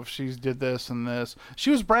 "Oh, if she did this and this,"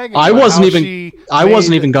 she was bragging. I about wasn't how even she I made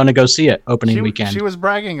wasn't the- even going to go see it opening she, weekend. She was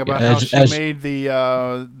bragging about Yeah, how she as- made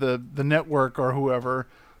the network or whoever,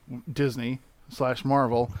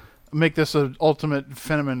 Disney/Marvel, make this an ultimate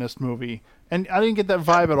feminist movie, and I didn't get that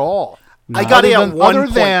vibe at all. I got it at one other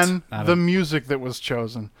point. than I the don't- music that was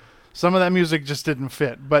chosen. Some of that music just didn't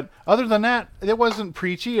fit, but other than that, it wasn't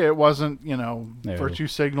preachy. It wasn't, No. virtue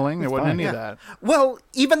signaling. There wasn't fine. any of Yeah. that. Well,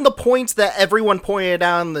 even the points that everyone pointed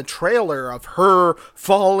out in the trailer of her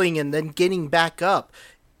falling and then getting back up,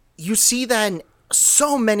 you see that in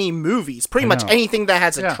so many movies. Pretty I much know. anything that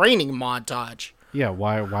has a Yeah. training montage. yeah,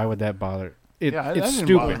 why would that bother? Yeah, that it's didn't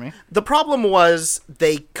stupid. bother me. The problem was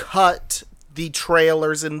they cut the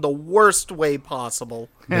trailers in the worst way possible.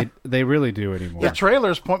 They really do anymore. The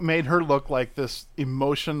trailers made her look like this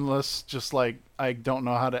emotionless, just like, I don't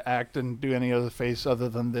know how to act and do any other face other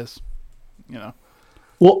than this, you know.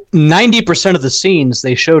 Well, 90% of the scenes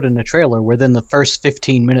they showed in the trailer were within the first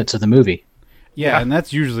 15 minutes of the movie. Yeah, and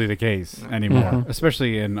that's usually the case anymore,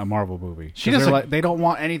 especially in a Marvel movie. She doesn't- They don't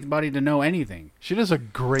want anybody to know anything. She does a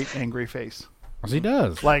great angry face. She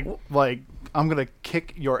does. Like I'm going to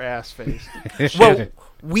kick your ass face. Well,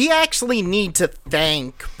 we actually need to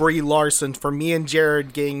thank Brie Larson for me and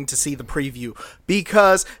Jared getting to see the preview,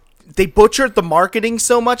 because they butchered the marketing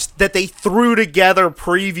so much that they threw together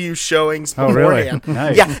preview showings Oh, really? beforehand.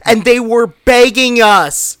 Nice. Yeah, and they were begging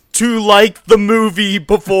us to like the movie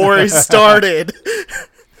before it started.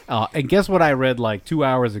 And guess what I read like 2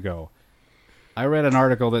 hours ago? I read an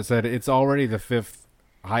article that said it's already the 5th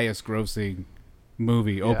highest grossing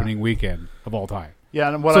movie opening weekend of all time.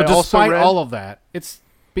 Yeah, and what So I also despite read, all of that,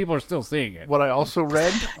 people are still seeing it. what I also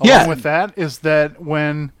read Yeah. along with that is that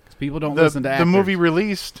when People don't the, listen to the actors. movie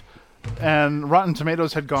released and Rotten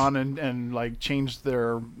Tomatoes had gone and like changed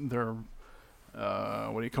their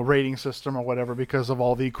what do you call rating system or whatever because of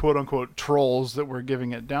all the quote unquote trolls that were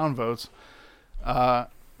giving it downvotes,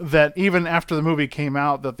 that even after the movie came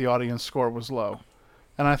out that the audience score was low.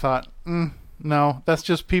 And I thought, no, that's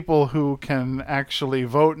just people who can actually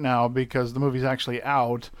vote now because the movie's actually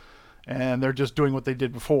out and they're just doing what they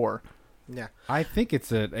did before. Yeah. I think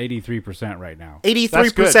it's at 83% right now.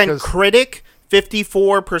 83% 'cause- critic,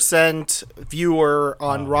 54% viewer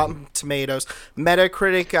on Rotten Tomatoes.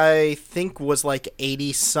 Metacritic, I think, was like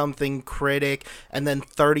 80-something critic, and then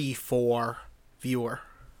 34 viewer.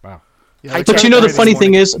 Wow. Yeah, I they But checked you know the this funny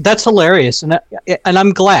morning. thing is that's hilarious, and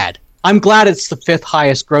I'm glad. I'm glad it's the 5th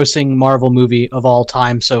highest grossing Marvel movie of all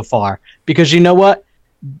time so far because you know what?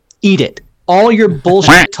 Eat it. All your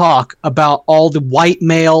bullshit talk about all the white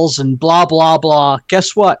males and blah blah blah.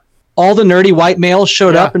 Guess what? All the nerdy white males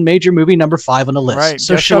showed Yeah. up and made your movie number 5 on the list. Right.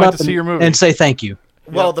 So Guess who shut went up to see your movie? and say thank you.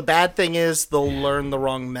 Well, the bad thing is they'll learn the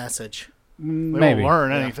wrong message. They Maybe. won't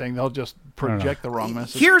learn anything. They'll just project the wrong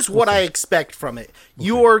message. Here's what I expect from it.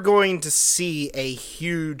 You are going to see a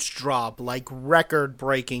huge drop, like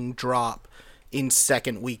record-breaking drop in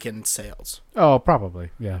second weekend sales. Oh, probably.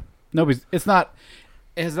 Yeah.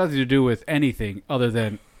 It has nothing to do with anything other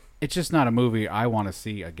than it's just not a movie I want to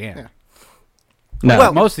see again. Yeah. No.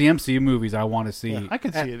 Well- Most of the MCU movies I want to see I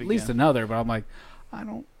can see at it least again. another, but I'm like, I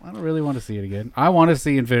don't really want to see it again. I want to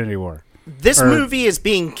see Infinity War. This movie is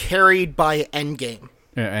being carried by Endgame.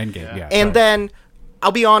 Endgame, yeah. And sorry. then,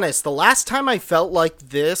 I'll be honest, the last time I felt like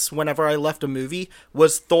this whenever I left a movie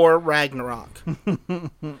was Thor Ragnarok.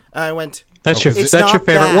 I went, That's your It's that's your not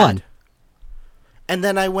favorite bad. one. and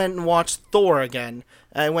then I went and watched Thor again.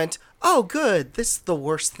 And I went, oh, good, this is the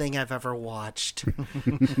worst thing I've ever watched.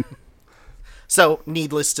 So,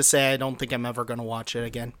 needless to say, I don't think I'm ever going to watch it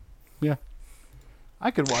again. yeah. I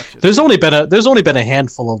could watch it. There's only been a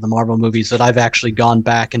handful of the Marvel movies that I've actually gone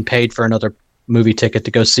back and paid for another movie ticket to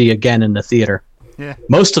go see again in the theater. Yeah.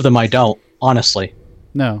 Most of them I don't, honestly.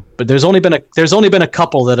 No. But there's only been a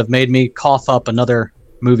couple that have made me cough up another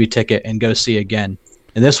movie ticket and go see again.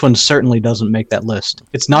 And this one certainly doesn't make that list.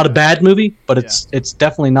 It's not a bad movie, but it's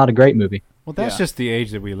definitely not a great movie. Well, that's Yeah. just the age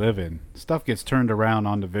that we live in. Stuff gets turned around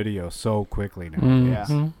onto video so quickly now.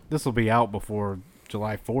 Yeah. This will be out before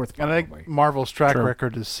July 4th, And I probably. think Marvel's track True.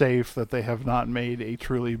 record is safe that they have not made a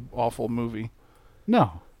truly awful movie.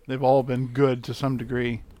 No. They've all been good to some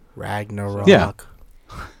degree. Ragnarok. Yeah.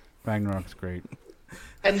 Ragnarok's great.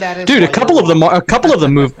 And that is Dude, why a couple of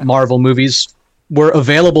the Marvel movies were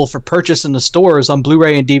available for purchase in the stores on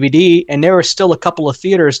Blu-ray and DVD, and there were still a couple of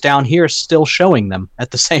theaters down here still showing them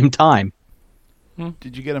at the same time.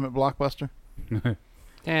 Did you get them at Blockbuster?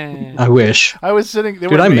 I wish. I was sitting.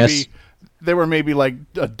 Dude, I miss- There were maybe like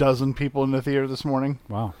a dozen people in the theater this morning,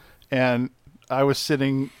 Wow. and I was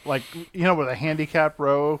sitting like where the handicap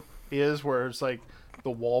row is, where it's like the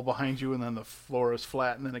wall behind you, and then the floor is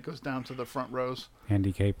flat, and then it goes down to the front rows.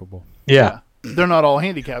 Handy capable. Yeah. They're not all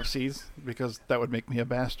handicap seats because that would make me a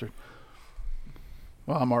bastard.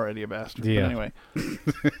 Well, I'm already a bastard. Yeah. But anyway,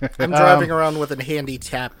 I'm driving around with a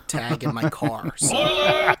handicap tag in my car. So.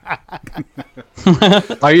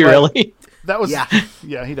 Are you really? that was Yeah.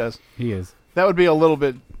 yeah, he does. He is. That would be a little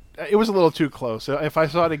bit. It was a little too close. If I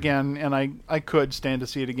saw it again, and I could stand to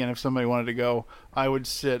see it again if somebody wanted to go, I would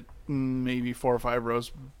sit maybe 4 or 5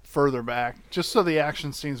 rows further back, just so the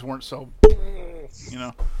action scenes weren't so,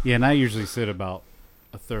 Yeah, and I usually sit about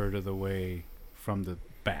a third of the way from the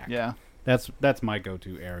back. Yeah. That's my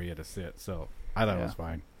go-to area to sit, so I thought it Yeah. was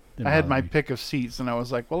fine. Didn't I had bother my me. pick of seats, and I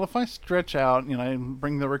was like, well, if I stretch out, I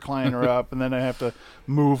bring the recliner up, and then I have to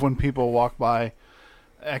move when people walk by.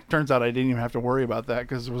 It turns out I didn't even have to worry about that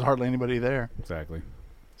because there was hardly anybody there. Exactly.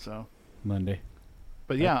 So, Monday.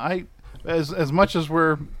 but yeah, as much as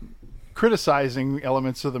we're criticizing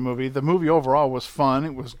elements of the movie overall was fun.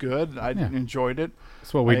 It was good. I Yeah. enjoyed it.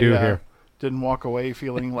 That's what we do I, here. Didn't walk away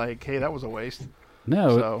feeling like, hey, that was a waste.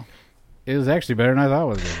 No, So, it was actually better than I thought it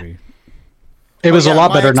was going to be. It was yeah, a lot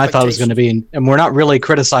my better than I thought it was going to be, and we're not really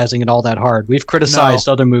criticizing it all that hard. We've criticized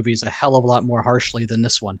other movies a hell of a lot more harshly than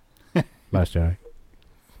this one. Last Jedi.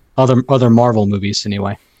 Other Marvel movies,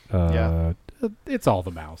 anyway. Yeah. It's all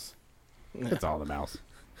the mouse. It's all the mouse.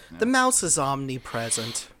 The mouse is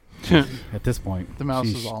omnipresent. At this point, the mouse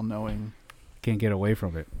sheesh, is all knowing. can't get away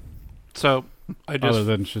from it. So I Other just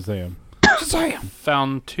than Shazam.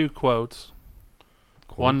 found 2 quotes.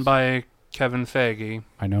 One by Kevin Feige,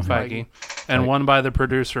 I know him. Feige, and Feige. one by the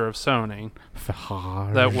producer of Sony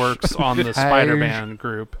that works on the Spider-Man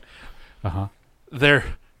group. Uh-huh.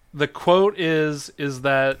 The quote is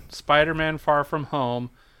that Spider-Man Far From Home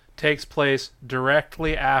takes place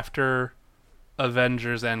directly after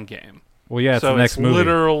Avengers Endgame. Well, yeah, it's so the next it's movie.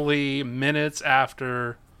 literally minutes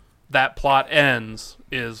after that plot ends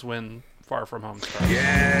is when Far From Home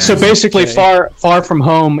starts. So basically, Far From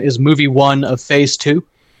Home is movie 1 of Phase 2.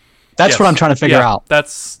 That's Yes. what I'm trying to figure Yeah, out.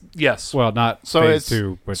 That's yes. Well, not So phase it's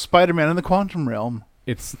 2, but Spider-Man in the Quantum Realm.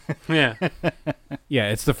 it's Yeah.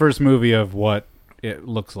 it's the first movie of what it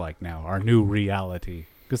looks like now, our new reality.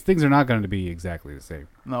 Because things are not going to be exactly the same.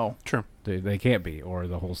 No. True. They can't be, or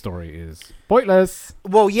the whole story is pointless.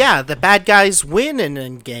 Well, yeah, the bad guys win in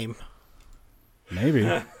Endgame. Maybe.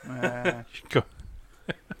 Uh, Go.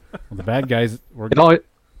 Well, the bad guys were It all,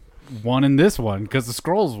 won in this one because the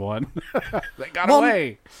Skrulls won. They got Well,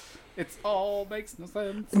 away. It's all makes no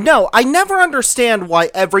sense. No, I never understand why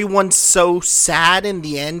everyone's so sad in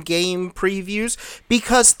the Endgame previews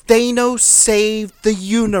because Thanos saved the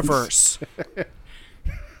universe.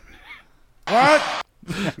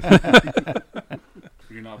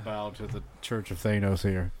 You're not bowed to the Church of Thanos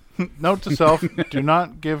here. note to self: do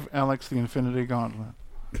not give Alex the Infinity Gauntlet.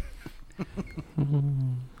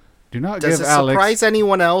 Do not Does give it Alex. surprise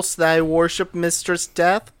anyone else that I worship Mistress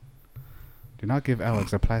Death? Do not give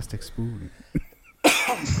Alex a plastic spoon.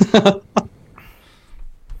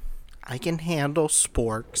 I can handle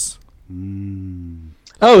sporks.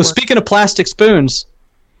 oh, speaking of plastic spoons,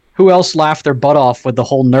 who else laughed their butt off with the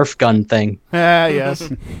whole Nerf gun thing? Ah, yes.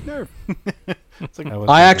 That was I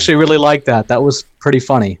pretty actually really liked that. That was pretty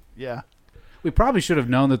funny. Yeah. good. We probably should have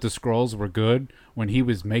known that the Skrulls were good when he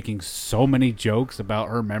was making so many jokes about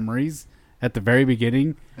her memories at the very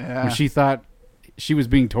beginning, Yeah. when she thought she was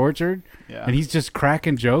being tortured, Yeah. and he's just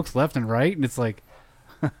cracking jokes left and right, and it's like,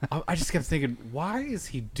 I just kept thinking, why is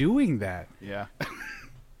he doing that? Yeah.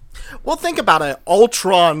 Well, think about it.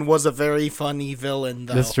 Ultron was a very funny villain,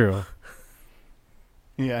 though. That's true.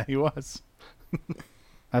 Yeah, he was.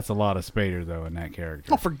 That's a lot of Spader though in that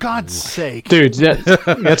character. Oh, for God's sake. Dude,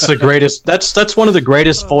 that's the greatest. That's one of the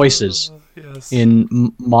greatest voices Yes.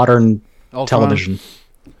 in modern Ultron. television.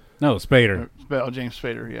 No, Spader. James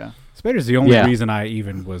Spader, yeah. Spader's the only Yeah. reason I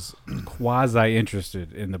even was quasi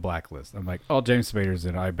interested in the Blacklist. I'm like, oh, James Spader's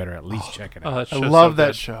in it. I better at least check it out. I show's love so that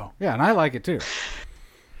good. show. Yeah, and I like it too.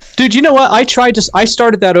 Dude, you know what? I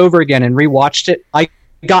started that over again and rewatched it. I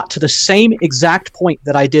got to the same exact point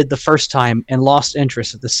that I did the first time and lost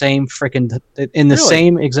interest at the same freaking in the Really?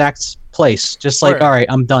 same exact place. Just like, Where? all right,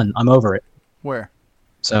 I'm done. I'm over it. Where?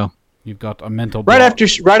 So You've got a mental right block.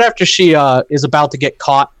 after she is about to get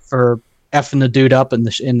caught for effing the dude up in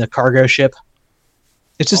the cargo ship.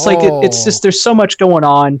 It's just like it's Oh. just there's so much going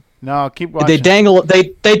on. No, keep watching.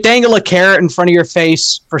 They dangle a carrot in front of your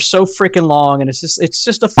face for so freaking long, and it's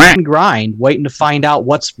just a fucking grind waiting to find out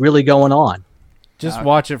what's really going on. Just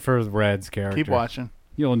watch it for Red's character. Keep watching.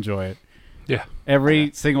 You'll enjoy it. Yeah.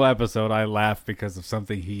 Every single episode, I laugh because of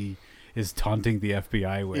something he is taunting the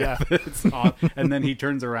FBI with. Yeah. It's and then he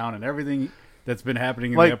turns around, and everything that's been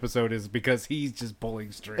happening in Like- the episode is because he's just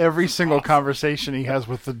pulling strings. Every single conversation he has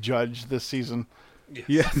with the judge this season.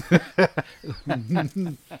 Yeah.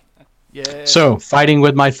 Yeah. So, fighting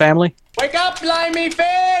with my family? Wake up, slimy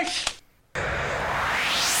fish!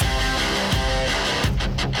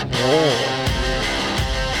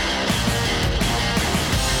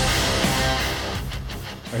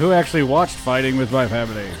 Who actually watched Fighting with My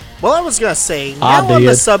Family? Well, I was going to say, I now on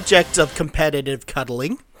the did. subject of competitive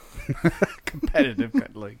cuddling, Competitive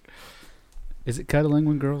cuddling. Is it cuddling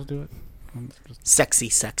when girls do it?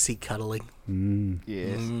 sexy cuddling.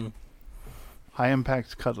 Yes. High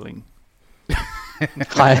impact cuddling.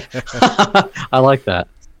 I like that.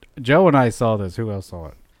 Joe and I saw this. Who else saw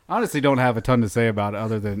it? Honestly, don't have a ton to say about it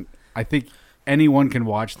other than I think anyone can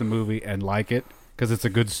watch the movie and like it because it's a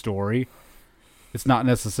good story. It's not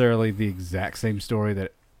necessarily the exact same story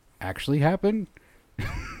that actually happened.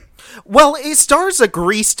 Well, it stars a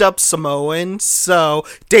greased up Samoan, so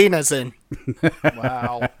Dana's in.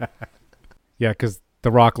 Wow. Yeah, because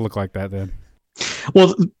The Rock looked like that then.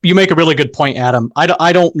 Well, you make a really good point, Adam.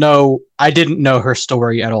 I don't know. I didn't know her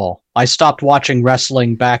story at all. I stopped watching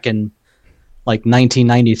wrestling back in like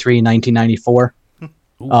 1993, 1994.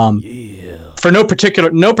 For no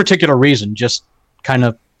particular reason, just kind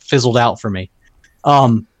of fizzled out for me.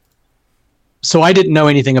 So I didn't know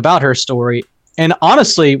anything about her story. And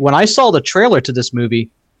honestly, when I saw the trailer to this movie,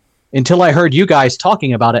 until I heard you guys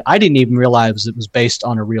talking about it, I didn't even realize it was based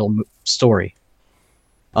on a real story.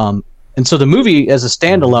 And so the movie as a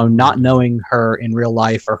standalone, not knowing her in real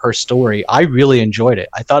life or her story, I really enjoyed it.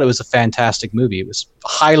 I thought it was a fantastic movie. It was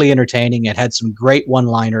highly entertaining. It had some great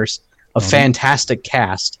one-liners, a fantastic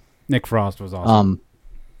cast. Nick Frost was awesome.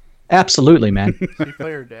 Absolutely, man. See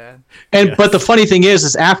player, Dad. But the funny thing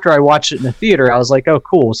is after I watched it in the theater, I was like, oh,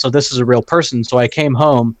 cool. So this is a real person. So I came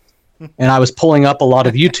home and I was pulling up a lot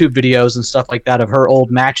of YouTube videos and stuff like that of her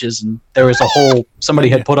old matches. And there was somebody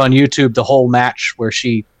had put on YouTube the whole match where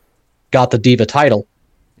she got the Diva title.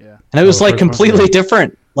 Yeah. And it was like first one? completely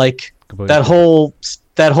different. Like Completely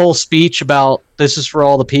that whole speech about this is for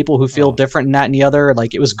all the people who feel different and that and the other.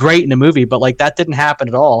 Like it was great in the movie, but like that didn't happen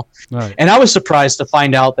at all. Right. And I was surprised to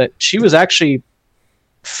find out that she was actually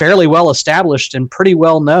fairly well established and pretty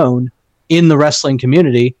well known in the wrestling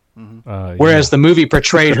community. Whereas the movie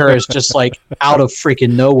portrayed her as just like out of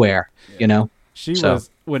freaking nowhere, you know? She was,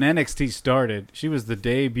 when NXT started, she was the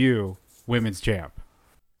debut women's champ.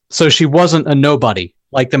 So she wasn't a nobody.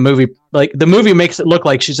 Like the movie makes it look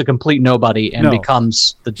like she's a complete nobody and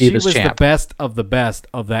becomes the Divas champ. She was champ. the best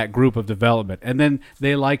of that group of development. And then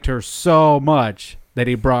they liked her so much that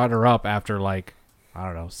he brought her up after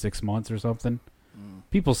 6 months or something.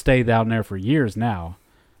 People stay down there for years now.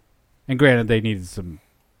 And granted, they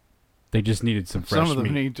just needed some fresh Some of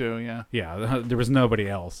them meat. need to, yeah. Yeah, there was nobody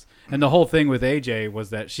else. And the whole thing with AJ was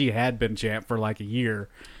that she had been champ for like a year.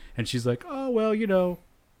 And she's like, oh, well,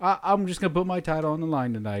 I'm just going to put my title on the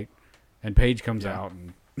line tonight. And Paige comes out.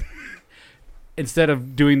 And instead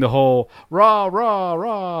of doing the whole, rah, rah,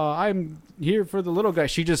 rah, I'm here for the little guy,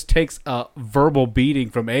 she just takes a verbal beating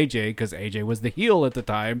from AJ because AJ was the heel at the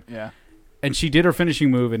time. Yeah. And she did her finishing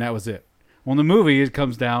move, and that was it. Well, in the movie, it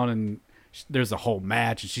comes down, and there's a whole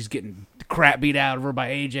match, and she's getting the crap beat out of her by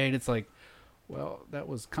AJ. And it's like, well, that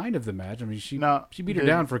was kind of the match. I mean, she beat her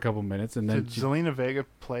down for a couple minutes. And then did Zelina Vega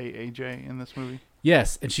play AJ in this movie?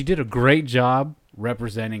 Yes, and she did a great job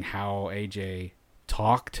representing how AJ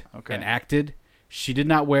talked and acted. She did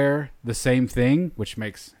not wear the same thing, which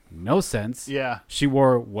makes no sense. Yeah. She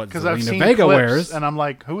wore what I've Zelina seen Vega clips, wears. and I'm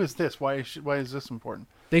like, who is this? Why is this important?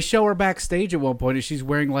 They show her backstage at one point, and she's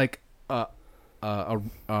wearing like a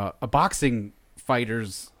boxing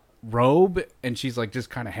fighter's robe, and she's like just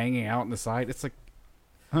kind of hanging out on the side. It's like,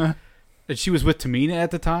 and she was with Tamina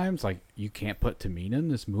at the time. It's like, you can't put Tamina in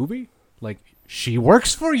this movie? Like, she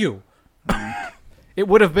works for you. It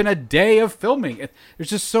would have been a day of filming. There's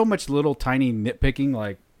just so much little tiny nitpicking,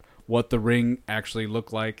 like what the ring actually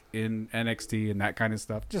looked like in NXT and that kind of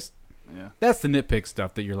stuff. Just that's the nitpick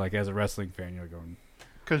stuff that you're like, as a wrestling fan, you're going,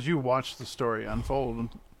 because you watched the story unfold.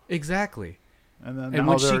 Exactly. And then And now,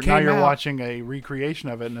 when she now came you're out- watching a recreation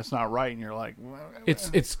of it, and it's not right, and you're like,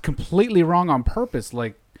 It's completely wrong on purpose.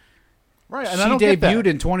 Like, right. And she I don't get debuted that.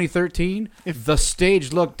 in 2013. The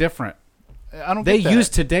stage looked different. I don't. They get that.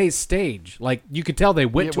 used today's stage. Like, you could tell they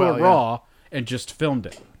went to a Raw and just filmed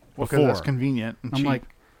it Well, 'cause before. that's convenient. And I'm cheap. like,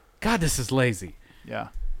 God, this is lazy. yeah.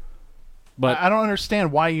 But I don't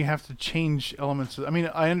understand why you have to change elements. I mean,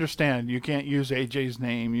 I understand you can't use AJ's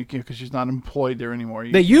name. You can't because she's not employed there anymore.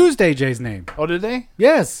 they used AJ's name. Oh, did they?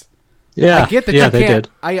 Yes. Yeah, I get that yeah, you they can't.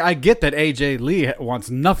 did. I get that AJ Lee wants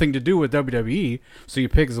nothing to do with WWE, so you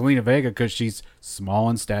pick Zelina Vega because she's small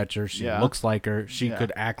in stature. She looks like her. She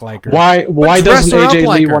could act like her. Why dress doesn't her up AJ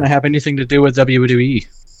like Lee her. want to have anything to do with WWE?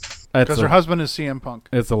 Because her husband is CM Punk.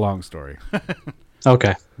 It's a long story.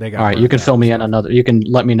 Okay. They got All right, you burned can out, fill me so. in another. You can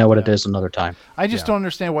let me know what it is another time. I just don't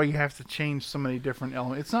understand why you have to change so many different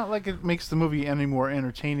elements. It's not like it makes the movie any more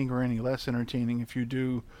entertaining or any less entertaining if you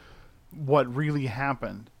do what really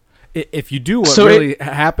happened. If you do what So really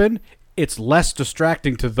happened, it's less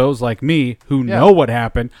distracting to those like me who know what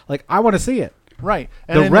happened. Like, I want to see it. Right.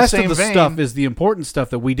 And The in rest same of the vein, stuff is the important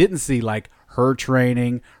stuff that we didn't see, like her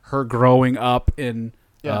training, her growing up in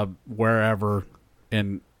wherever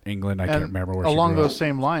in England. I can't remember where she along grew those up.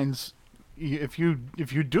 same lines, if you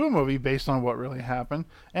do a movie based on what really happened,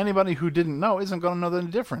 anybody who didn't know isn't going to know the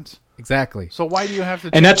difference. Exactly. So why do you have to?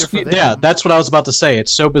 And change that's it for them? yeah, that's what I was about to say.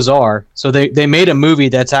 It's so bizarre. So they made a movie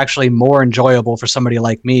that's actually more enjoyable for somebody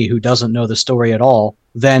like me who doesn't know the story at all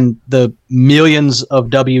than the millions of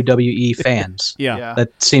WWE fans. Yeah.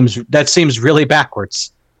 That seems really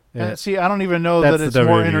backwards. Yeah. And see, I don't even know That's that it's the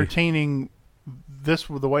more WWE. entertaining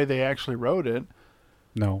the way they actually wrote it,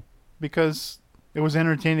 No. because it was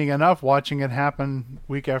entertaining enough watching it happen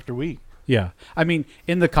week after week. Yeah. I mean,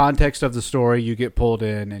 in the context of the story, you get pulled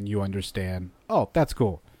in and you understand, oh, that's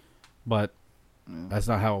cool. But that's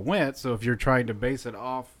not how it went. So if you're trying to base it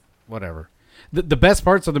off, whatever. The best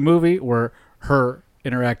parts of the movie were her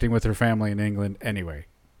interacting with her family in England anyway.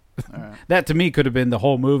 That to me could have been the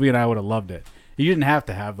whole movie and I would have loved it. You didn't have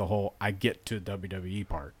to have the whole I get to WWE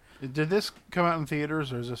part. Did this come out in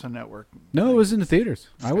theaters or is this a network? No, it was in the theaters.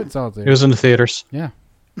 I went and saw it there. It was in the theaters. Yeah.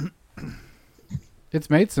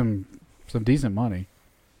 It's made some decent money.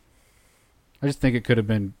 I just think it could have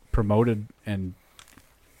been promoted and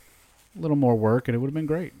a little more work and it would have been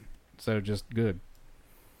great. So just good.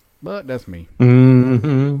 But that's me.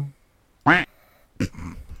 Mm-hmm.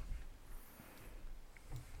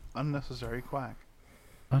 Unnecessary quack.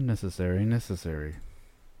 Unnecessary, necessary.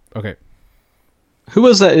 Okay. Who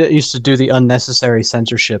was that used to do the unnecessary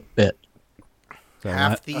censorship bit? Is that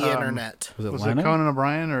Half La- the internet. was it Was Leno? it Conan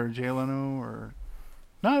O'Brien or Jay Leno or?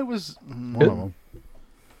 No, it was. One of them.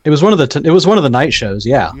 It was one of the night shows.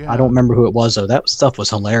 Yeah. Yeah. I don't remember who it was though. That stuff was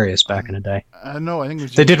hilarious back in the day. No, I think it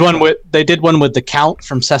was. They Jimmy did one with the Count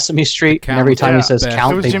from Sesame Street, Count, and every time yeah, he says best.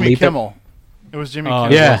 Count, It was they Jimmy bleep Kimmel. It was Jimmy Oh,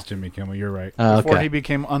 Kimmel. Yeah. it was Jimmy Kimmel. You're right. it. Before Okay. he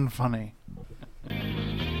became unfunny.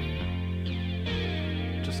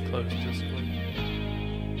 Just close Discord.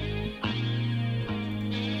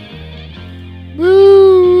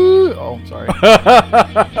 Woo! Oh, I'm sorry.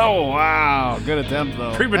 Oh, wow. Good attempt,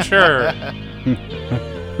 though. Premature. I'm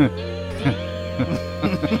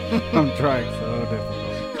trying so difficult.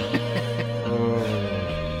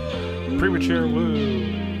 Premature woo.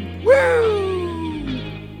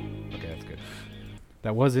 Okay, that's good.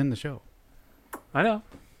 That was in the show. I know.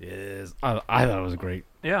 Yes. I thought it was a great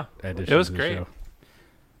Yeah. addition It was to the great. show.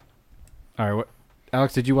 All right. What,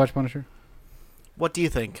 Alex, did you watch Punisher? What do you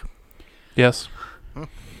think? Yes.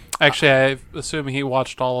 Actually, I assume he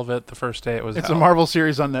watched all of it the first day it was It's out. a Marvel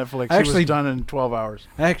series on Netflix. It Actually- was done in 12 hours.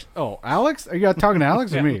 Alex? Are you talking to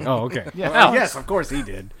Alex or me? Oh, okay. Yeah. Well, yes, of course he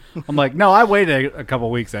did. I'm like, no, I waited a couple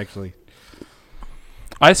weeks, actually.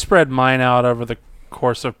 I spread mine out over the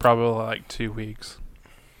course of probably like 2 weeks.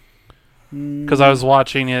 Because I was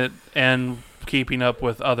watching it and keeping up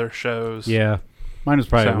with other shows. Yeah. Mine was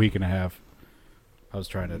probably So. a week and a half. I was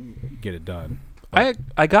trying to get it done.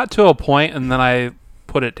 I got to a point and then I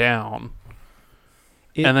put it down.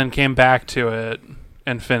 And then came back to it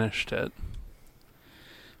and finished it.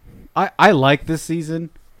 I like this season.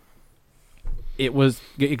 It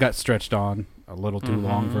got stretched on a little too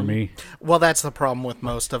long for me. Well, that's the problem with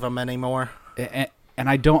most of them anymore. And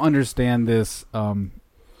I don't understand this.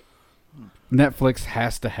 Netflix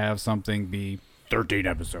has to have something be 13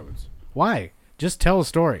 episodes. Why? Just tell a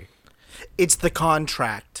story. It's the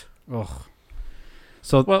contract. Ugh.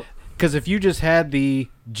 So, Well- because if you just had the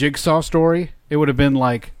Jigsaw story, it would have been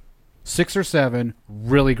like 6 or 7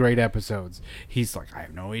 really great episodes. He's like, I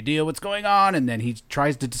have no idea what's going on, and then he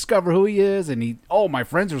tries to discover who he is, and my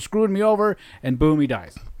friends are screwing me over, and boom, he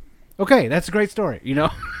dies. Okay, that's a great story, you know?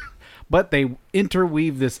 But they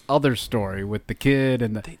interweave this other story with the kid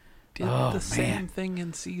and the... Did Oh, the same man. thing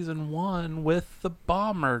in season 1 with the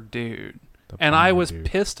bomber dude. The And I bomber was dude.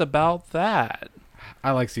 pissed about that.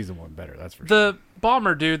 I like season 1 better, that's for sure. The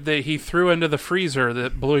bomber dude that he threw into the freezer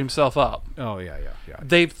that blew himself up. Oh, yeah.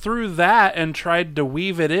 They threw that and tried to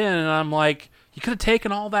weave it in, and I'm like, you could have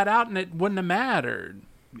taken all that out and it wouldn't have mattered.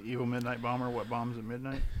 The Evil Midnight Bomber, what bombs at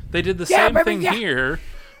midnight? They did the same thing here,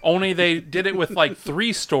 only they did it with like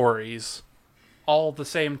 3 stories all at the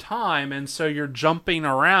same time, and so you're jumping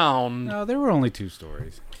around. No, there were only 2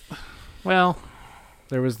 stories. Well,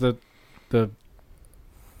 There was the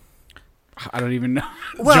I don't even know.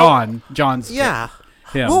 Well, John's Yeah.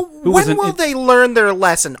 him, Well, who was when an- will they learn their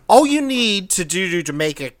lesson? All you need to do to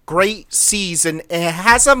make a great season is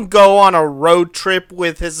has him go on a road trip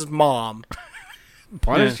with his mom.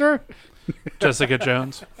 Punisher? Jessica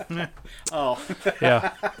Jones.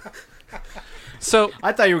 Yeah. So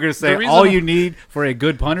I thought you were going to say The reason- all you need for a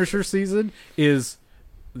good Punisher season is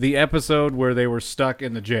the episode where they were stuck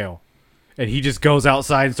in the jail. And he just goes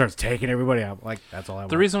outside and starts taking everybody out. Like, that's all I want.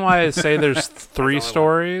 the reason why I say there's 3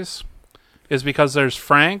 stories is because there's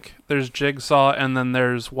Frank, there's Jigsaw, and then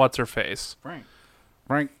there's What's-Her-Face.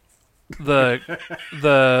 Frank.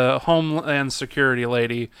 the Homeland Security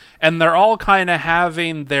lady, and they're all kind of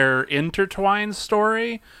having their intertwined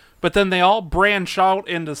story, but then they all branch out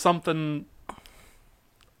into something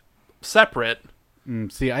separate.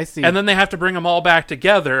 See, I see. And then they have to bring them all back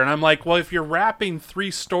together, and I'm like, well, if you're wrapping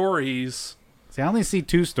 3 stories... See, I only see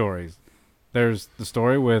 2 stories. There's the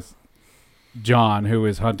story with John, who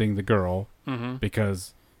is hunting the girl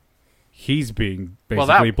because he's being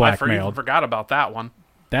basically I blackmailed. forgot about that one.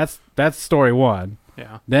 That's story 1.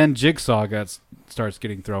 Yeah. Then Jigsaw starts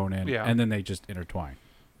getting thrown in, Yeah. and then they just intertwine.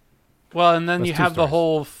 Well, and then That's you 2 have the stories.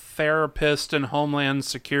 whole therapist and Homeland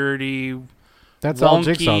Security That's all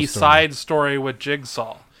Jigsaw's wonky story. side story with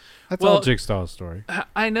Jigsaw. That's well- all Jigsaw's story.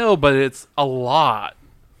 I know, but it's a lot.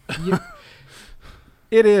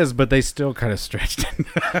 It is, but they still kind of stretched it.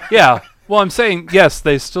 Yeah. Well, I'm saying yes,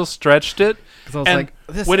 they still stretched it. 'Cause I was And like,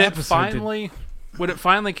 this when it episode when it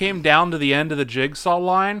finally came down to the end of the Jigsaw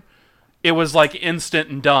line, it was like instant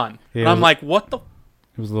and done. Yeah, and I'm it was- like, what the?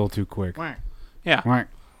 It was a little too quick. Yeah. Quack.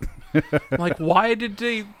 I'm like, why did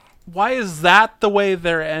they? Why is that the way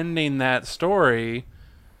they're ending that story?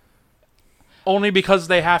 Only because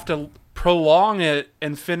they have to prolong it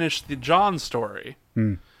and finish the John story.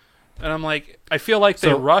 And I'm like, I feel like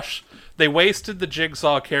they they wasted the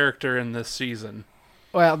Jigsaw character in this season.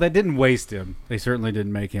 Well, they didn't waste him. They certainly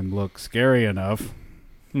didn't make him look scary enough.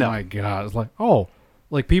 No. My God. It's like, oh,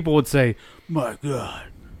 like people would say, my God,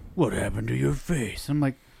 what happened to your face? I'm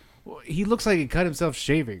like, well, he looks like he cut himself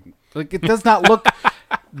shaving. Like, it does not look.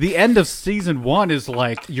 The end of season 1 is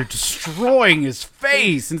like, you're destroying his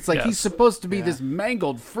face. And it's like, Yes. he's supposed to be this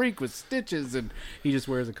mangled freak with stitches, and he just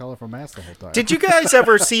wears a colorful mask the whole time. Did you guys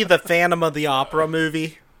ever see the Phantom of the Opera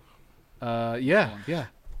movie? Yeah.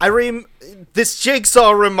 This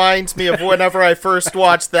Jigsaw reminds me of whenever I first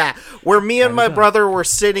watched that, where me and my brother were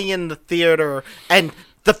sitting in the theater, and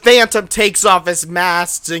the Phantom takes off his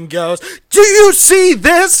mask and goes, "Do you see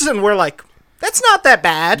this?" And we're like, "That's not that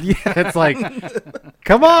bad." Yeah, it's like,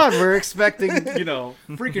 come on, we're expecting,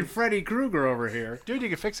 freaking Freddy Krueger over here. Dude, you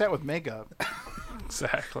can fix that with makeup.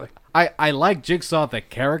 Exactly. I like Jigsaw, the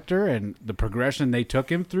character, and the progression they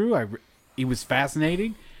took him through. He was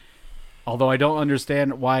fascinating. Although I don't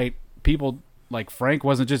understand why people like Frank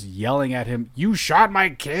wasn't just yelling at him, "You shot my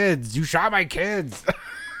kids! You shot my kids!"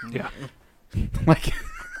 Yeah. Like,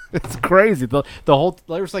 it's crazy. The whole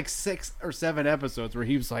there was like 6 or 7 episodes where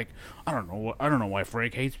he was like, I don't know why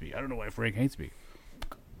Frank hates me. I don't know why Frank hates me.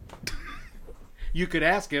 You could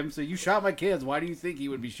ask him, so you shot my kids. Why do you think he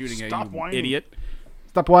would be shooting at you, whining. idiot?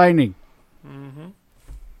 Stop whining.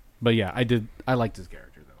 But yeah, I liked his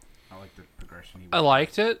character though. I liked the progression. I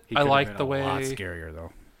liked it. He I could have liked been the a way lot scarier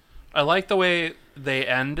though. I like the way they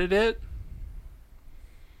ended it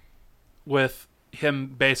with him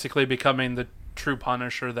basically becoming the true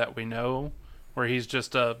Punisher that we know, where he's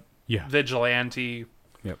just a Yeah. vigilante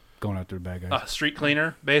Yep. Going after the bad guys. street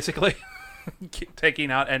cleaner, basically,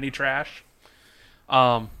 taking out any trash.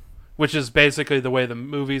 Which is basically the way the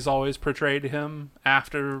movies always portrayed him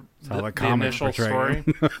after how the the comics initial portray story.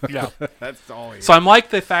 Yeah. That's all. So I'm like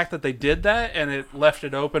the fact that they did that and it left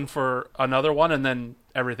it open for another one, and then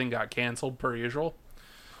everything got canceled per usual.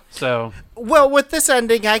 So Well, with this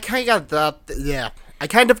ending, I kind of got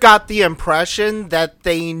the impression that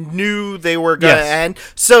they knew they were going to Yes. end.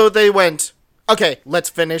 So they went, okay, let's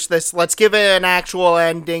finish this. Let's give it an actual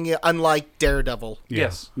ending, unlike Daredevil.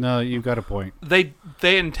 yes, No, you got a point. they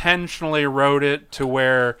intentionally wrote it to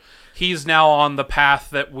where he's now on the path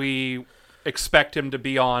that we expect him to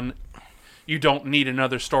be on. You don't need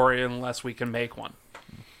another story unless we can make one.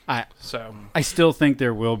 So I still think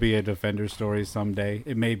there will be a Defender story someday.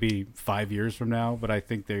 It may be 5 years from now, but I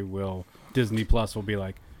think they will. Disney Plus will be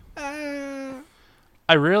like,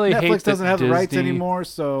 I really hate Netflix that doesn't have the rights Disney- anymore,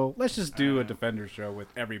 so let's just do a Defender show with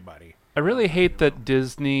everybody. I really hate that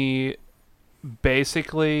Disney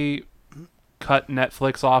basically cut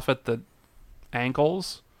Netflix off at the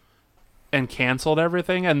ankles and canceled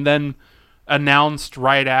everything, and then announced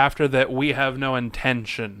right after that we have no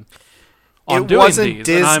intention on It doing wasn't these.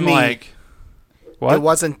 And I'm Disney. like, what? It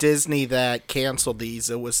wasn't Disney that canceled these.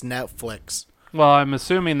 It was Netflix. Well, I'm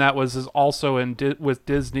assuming that was also with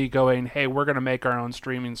Disney going, hey, we're going to make our own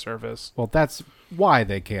streaming service. Well, that's why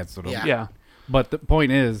they canceled them. Yeah. Yeah. But the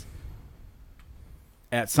point is,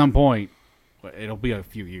 at some point, it'll be a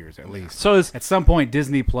few years at least. So is At some point,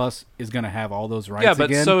 Disney Plus is going to have all those rights Yeah, but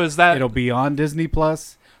again. so is that- It'll be on Disney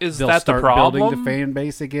Plus. Is They'll that the start building problem? the fan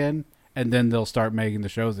base again, and then they'll start making the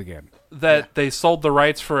shows again. that they sold the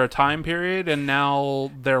rights for a time period and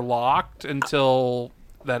now they're locked until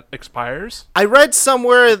that expires. I read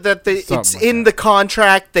somewhere that it's Something like in the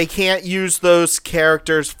contract they can't use those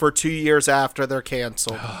characters for 2 years after they're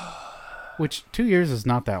canceled. Which 2 years is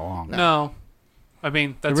not that long. No, I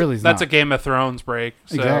mean that's really is that's not. a Game of Thrones break.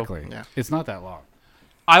 So Exactly. Yeah. It's not that long.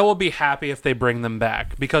 I will be happy if they bring them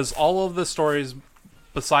back because all of the stories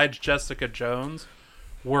besides Jessica Jones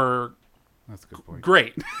were That's a good point.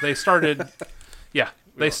 great. They started,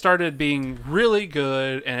 they started being really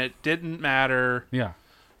good, and it didn't matter. Yeah.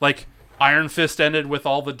 Like Iron Fist ended with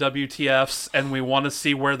all the WTFs, and we want to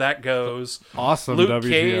see where that goes. Awesome. Luke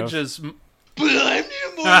Cage is.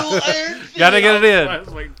 Gotta get it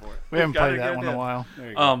in. We haven't Gotta played that get one it in a in.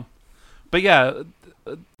 while. But yeah,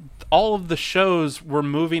 all of the shows were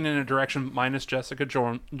moving in a direction, minus Jessica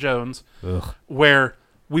Jones, Ugh. where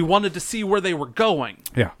we wanted to see where they were going.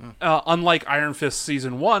 Yeah. Unlike Iron Fist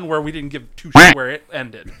season 1, where we didn't give two shit where it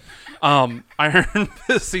ended. Iron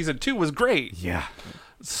Fist season 2 was great. Yeah.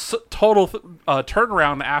 Total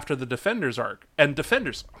turnaround after the Defenders arc. And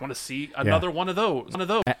Defenders, I want to see another one of those.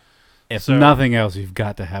 If So- nothing else, you've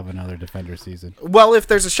got to have another Defender season. Well, if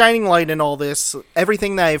there's a shining light in all this,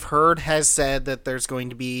 everything that I've heard has said that there's going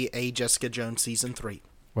to be a Jessica Jones season 3.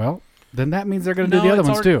 Well, then that means they're going to do the other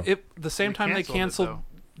ones too. The same time they canceled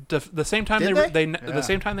canceled. it, The same time Did they they? the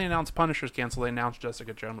same time they announced Punisher's canceled, they announced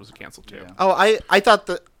Jessica Jones was canceled too. Yeah. Oh, I thought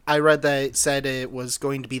that I read that it said it was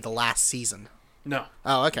going to be the last season. No,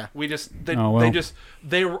 Oh, okay. we just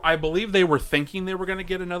I believe they were thinking they were going to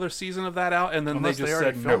get another season of that out, and then Unless they they just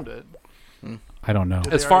already said filmed no. it. I don't know.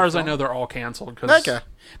 As they far already as I filmed know, it? they're all canceled. 'Cause Okay.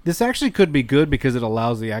 This actually could be good because it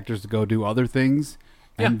allows the actors to go do other things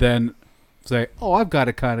and then say, "Oh, I've got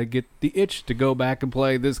to kind of get the itch to go back and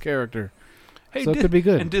play this character." hey, So it could be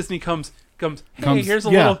good. And Disney comes. Hey, Comes- here's a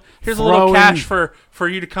yeah, little throw cash in- for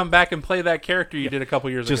you to come back and play that character you did a couple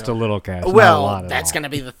years Just a ago. little cash. not a lot Well, at that's all. going to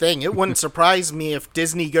be the thing. It wouldn't surprise me if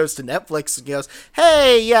Disney goes to Netflix and goes,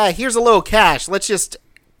 "Hey, yeah, here's a little cash. Let's just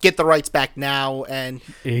get the rights back now and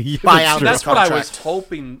Yeah, buy that's out true. That's what I was contract.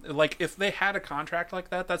 hoping. Like, if they had a contract like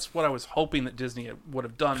that, that's what I was hoping that Disney would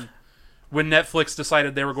have done when Netflix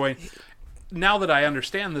decided they were going. Now that I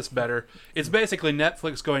understand this better, it's basically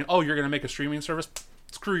Netflix going, "Oh, you're going to make a streaming service?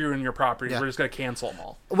 Screw you and your properties. Yeah. We're just going to cancel them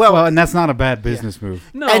all." Well, and that's not a bad business move.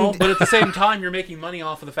 No, And- but at the same time, you're making money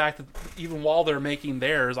off of the fact that even while they're making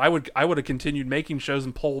theirs, I would have continued making shows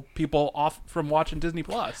and pull people off from watching Disney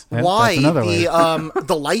Plus. That- why that's another way.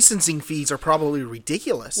 the licensing fees are probably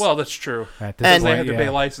ridiculous. Well, that's true. At this And- They point, had to yeah. pay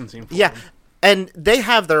licensing for yeah, them. and they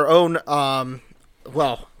have their own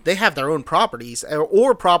they have their own properties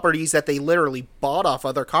or properties that they literally bought off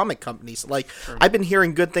other comic companies. Like I've been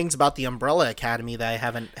hearing good things about the Umbrella Academy that I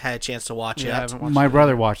haven't had a chance to watch Yeah, I yet. haven't watched My it.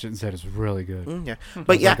 brother watched it and said it's really good. Yeah. I But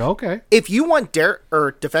was yeah, like, okay. if you want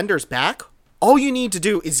Defenders back, all you need to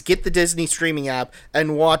do is get the Disney streaming app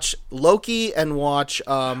and watch Loki and watch That's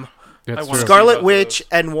I wanna true. see Scarlet both Witch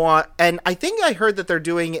of and I think I heard that they're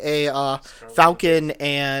doing a Falcon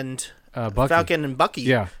and Bucky. Bucky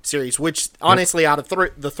Yeah. series, which honestly, out of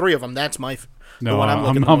the three of them, that's the No, one I'm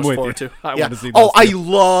looking I'm most with forward you. to. I yeah. wanna see Oh, those I too.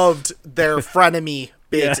 loved their frenemy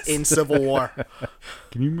bits Yes. in Civil War.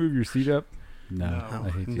 Can you move your seat up? No, I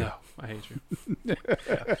hate you. No, I hate you.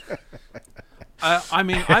 I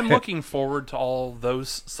mean, I'm looking forward to all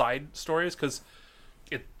those side stories because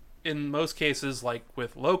in most cases, like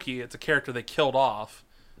with Loki, it's a character they killed off.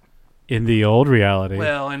 In the old reality,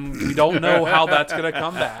 Well, and we don't know how that's going to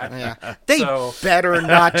come back. Yeah. They So- better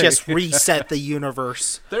not just reset the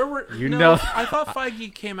universe. There were, You no, know- I thought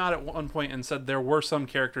Feige came out at one point and said there were some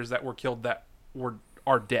characters that were killed that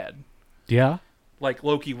are dead. yeah, Like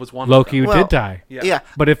Loki was one. Loki of them. Well, did die. Yeah.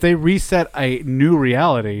 But if they reset a new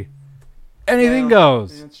reality, anything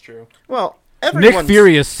goes. That's true. Well, Nick everyone's...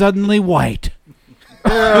 Fury is suddenly white.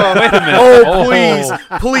 Oh, please,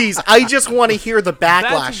 please! I just want to hear the That's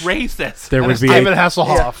backlash. racist. There would be David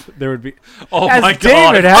Hasselhoff. there would be. Oh As my god.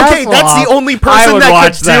 David Okay, that's the Hasselhoff, only I person would that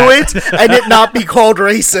watch could that. do it and it not be called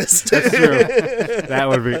racist. That's true. That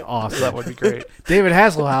would be awesome. That would be great. David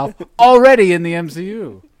Hasselhoff already in the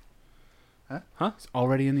MCU. Huh? He's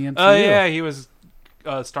already in the MCU. Oh yeah, he was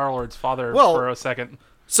Star-Lord's father Well- for a second.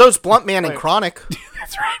 So's Blunt Man and Wait. Chronic.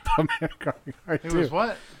 That's right. It was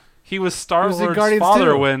what? He was Star-Lord's Guardians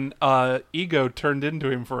father 2. when Ego turned into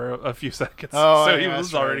him for a few seconds. Oh, so yeah, he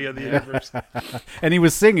was that's right. already in the universe. And he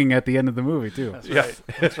was singing at the end of the movie too. That's Yeah. right.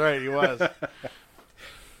 That's right. He was.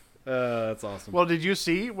 That's awesome. Well, did you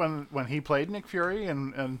see when he played Nick Fury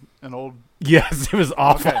in an old? Yes, it was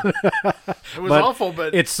awful. Okay. It was But awful,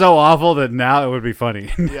 but It's so awful that now it would be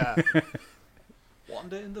funny. yeah.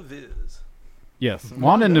 Wanda and the Viz. Yes,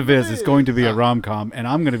 Wanda and the Viz is going to be a rom-com, and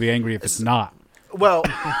I'm going to be angry if it's not. Well,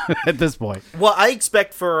 at this point. what I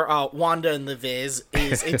expect for Wanda and the Viz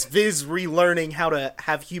is it's Viz relearning how to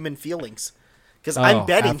have human feelings. Because I'm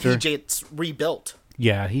betting after? he gets rebuilt.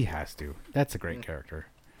 Yeah, he has to. That's a great character.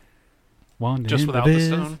 Wanda Just and without the Viz.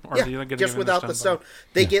 stone? Or Yeah, do you get just him without the stone. back?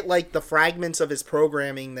 They get like the fragments of his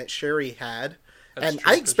programming that Sherry had. That's And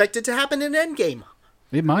true, I 'cause- expect it to happen in Endgame.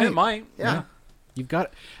 It might. It might. Yeah. You've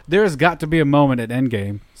got. There's got to be a moment at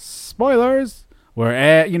Endgame. Spoilers.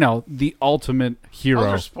 Where the ultimate Those hero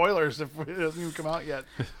are spoilers if it doesn't even come out yet.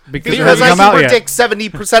 because it Because hasn't I come can out yet. predict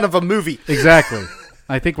 70% of a movie. Exactly.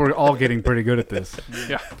 I think we're all getting pretty good at this.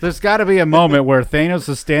 Yeah. There's got to be a moment where Thanos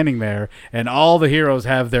is standing there and all the heroes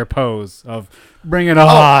have their pose of "Bring it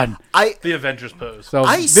on." The Avengers pose. So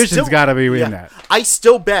I Vision's still- got to be yeah. in that. I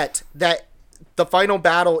still bet that the final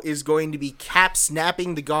battle is going to be Cap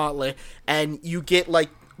snapping the gauntlet, and you get like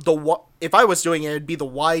if I was doing it, it'd be the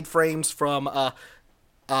wide frames from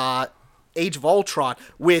Age of Ultron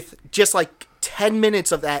with just like 10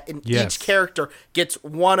 minutes of that, and Yes. each character gets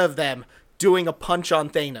one of them doing a punch on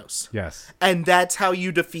Thanos. Yes. And that's how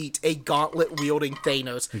you defeat a gauntlet wielding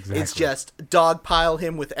Thanos. Exactly. It's just dogpile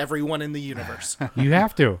him with everyone in the universe. You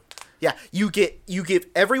have to. Yeah, you give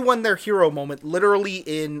everyone their hero moment literally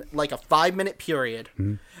in like a 5-minute period,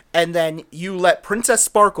 Mm-hmm. and then you let Princess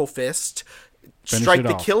Sparklefist Finish strike it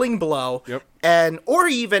the off. killing blow, Yep. or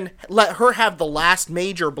even let her have the last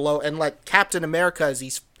major blow, and let Captain America, as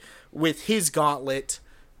he's with his gauntlet,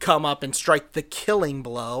 come up and strike the killing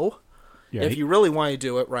blow. Yeah. If you really want to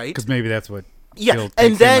do it right, Because maybe that's what. yeah, Shield and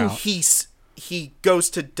takes then him out. he goes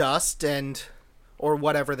to dust or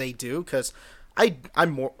whatever they do, because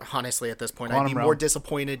I'm more honestly at this point I'd be Quantum more realm.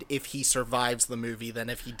 disappointed if he survives the movie than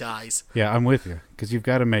if he dies. Yeah, I'm with you. Because you've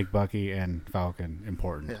got to make Bucky and Falcon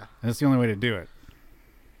important. Yeah. And that's the only way to do it.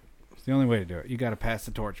 It's the only way to do it. You got to pass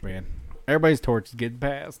the torch, man. Everybody's torch is getting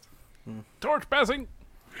passed. Torch passing.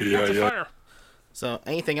 Yeah. Fire. So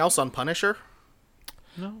anything else on Punisher?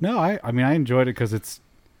 No, I mean I enjoyed it because it's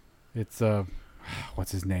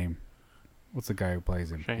what's his name? What's the guy who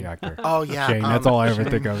plays him? Shane. The actor. Oh yeah, Shane. That's all I ever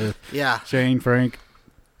think of. Is Yeah, Shane Frank,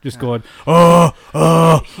 just going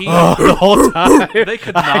He, the whole time. they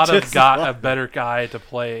could not have got a better guy to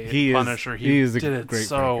play He is- Punisher. he is a did it great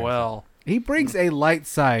so Frank well. He brings a light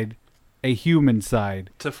side, a human side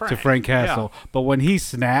To Frank, Castle, but when he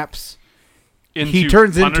snaps, he Into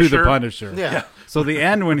turns into the Punisher. Punisher. yeah. So the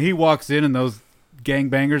end when he walks in and those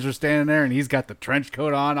gangbangers are standing there and he's got the trench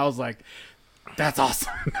coat on, I was like, that's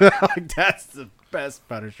awesome. Like that's the best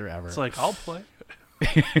Punisher ever. It's like, I'll play.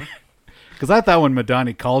 Because I thought when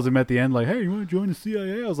Madani calls him at the end, like, "Hey, you want to join the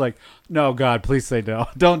CIA?" I was like, "No, God, please say no.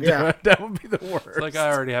 Don't do Yeah. it. That would be the worst." It's like,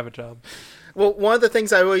 I already have a job. Well, one of the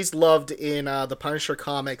things I always loved in the Punisher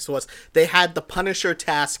comics was they had the Punisher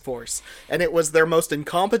Task Force, and it was their most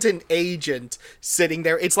incompetent agent sitting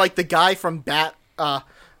there. It's like the guy from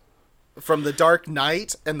from the Dark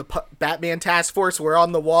Knight and the Batman Task Force, where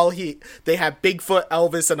on the wall they have Bigfoot,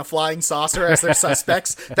 Elvis, and a flying saucer as their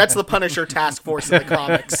suspects. That's the Punisher Task Force in the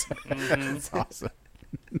comics. That's awesome.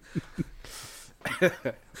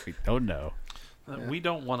 We don't know. We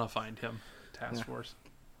don't want to find him. Task Force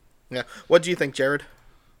Yeah. What do you think, Jared?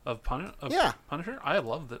 of Yeah. Punisher. I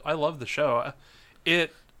love the show.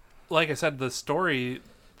 It, like I said, the story,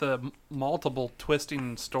 the multiple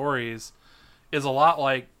twisting stories, is a lot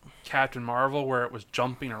like Captain Marvel, where it was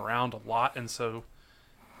jumping around a lot, and so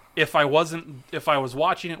if I was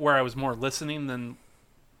watching it where I was more listening than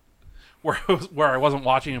where I wasn't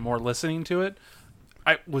watching and more listening to it,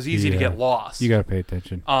 I was easy to Yeah. get lost. You got to pay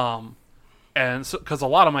attention. And so, because a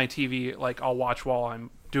lot of my TV, like, I'll watch while I'm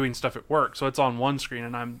doing stuff at work, so it's on one screen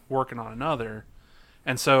and I'm working on another,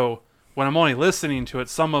 and so when I'm only listening to it,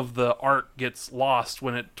 some of the art gets lost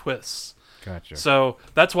when it twists. Gotcha. So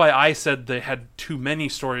that's why I said they had too many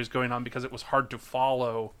stories going on, because it was hard to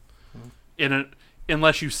follow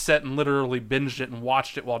unless you sat and literally binged it and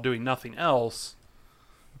watched it while doing nothing else.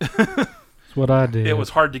 That's what I did. It was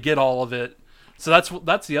hard to get all of it. So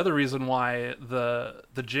that's the other reason why the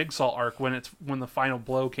Jigsaw arc, when the final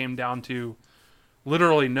blow came down to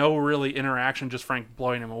literally no really interaction, just Frank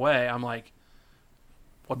blowing him away, I'm like,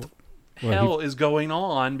 what the hell is going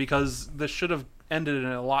on? Because this should have ended in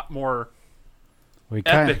a lot more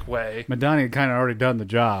epic way. Madani had kind of already done the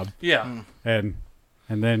job, Yeah. and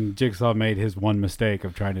then Jigsaw made his one mistake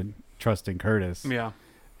of trusting Curtis. Yeah.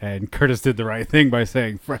 And Curtis did the right thing by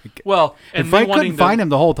saying Frank. Well, And and Frank me wanting couldn't find him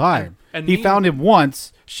the whole time. and He me- found him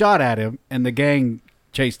once, shot at him, and the gang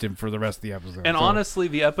chased him for the rest of the episode. And So- honestly,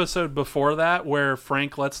 the episode before that, where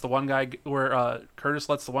Frank lets the one guy, where Curtis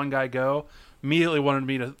lets the one guy go, I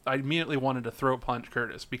immediately wanted to throat punch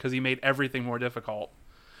Curtis, because he made everything more difficult.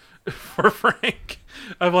 for Frank.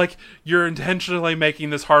 I'm like, you're intentionally making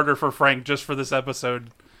this harder for Frank just for this episode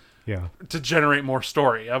Yeah. to generate more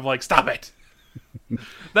story. I'm like, stop it.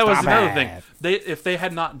 That was another thing. If they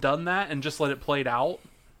had not done that and just let it play out,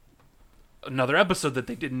 another episode that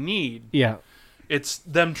they didn't need. Yeah. It's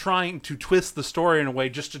them trying to twist the story in a way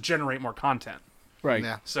just to generate more content. Right.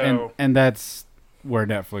 Yeah. So And that's where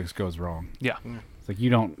Netflix goes wrong. yeah. It's like you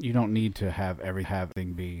don't need to have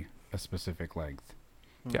everything be a specific length.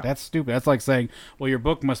 Yeah. That's stupid. That's like saying, well, your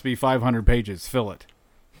book must be 500 pages. Fill it.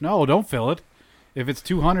 No, don't fill it. If it's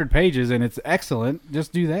 200 pages and it's excellent,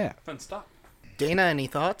 just do that. Then stop. Dana, any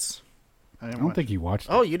thoughts? I don't think you watched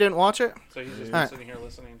it. Oh, you didn't watch it? So he's just been Alright. sitting here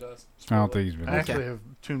listening to us. I don't think he's been. I actually Okay. have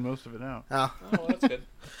tuned most of it out. Oh. Oh, that's good.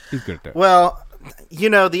 He's good at that. Well, you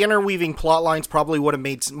know, the interweaving plot lines probably would have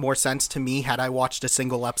made more sense to me had I watched a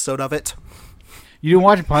single episode of it. You didn't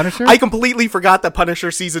watch Punisher? I completely forgot that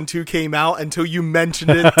Punisher Season 2 came out until you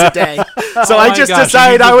mentioned it today. So I my just gosh,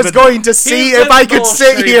 decided you've I was been- going to see he's if been I could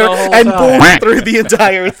sit bullshitting here the whole and time. bull through the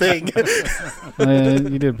entire thing.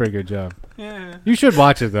 You did a pretty good job. Yeah. You should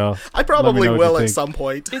watch it though. I probably know what you will at think. some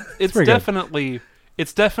point. It's pretty good.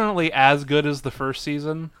 definitely as good as the first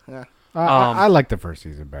season. I like the first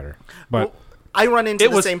season better, but I run into It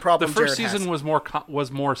the was same problem The first Jared season has.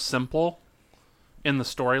 was more simple in the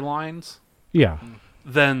storylines yeah,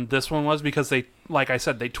 than this one was because they, like I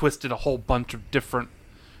said, they twisted a whole bunch of different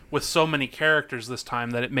with so many characters this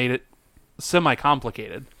time that it made it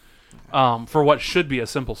semi-complicated for what should be a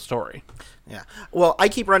simple story. Yeah. Well, I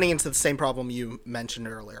keep running into the same problem you mentioned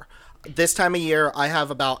earlier. This time of year, I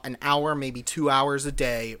have about an hour, maybe 2 hours a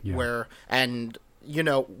day and you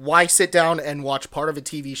know, why sit down and watch part of a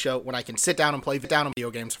TV show when I can sit down and play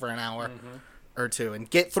video games for an hour or two and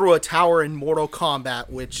get through a tower in Mortal Kombat,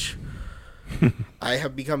 which I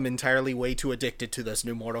have become entirely way too addicted to this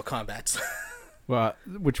new Mortal Kombat. well,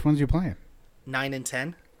 which ones you playing? 9 and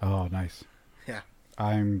 10? Oh, nice. Yeah.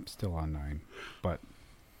 I'm still on 9, but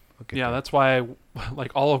okay. Yeah, that's why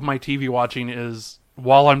like all of my TV watching is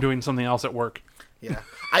while I'm doing something else at work Yeah.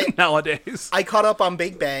 nowadays. I caught up on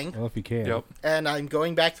Big Bang, Well, if you can. Yep. and I'm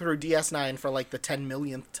going back through DS9 for like the 10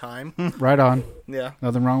 millionth time. Right on. Yeah.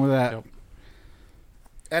 Nothing wrong with that. Yep.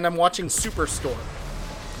 And I'm watching Superstore,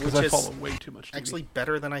 which Because I is follow way too much TV. actually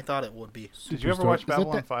better than I thought it would be. Did you ever Superstore- watch is that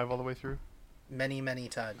Babylon that- 5 all the way through? Many, many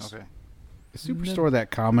times. Okay. Is Superstore that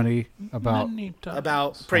comedy about? Many times.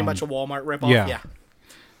 About pretty much a Walmart ripoff. yeah.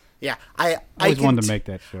 Yeah. I always can wanted to make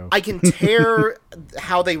that show. I can tear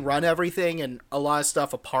how they run everything and a lot of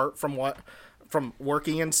stuff apart from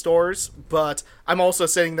working in stores, but I'm also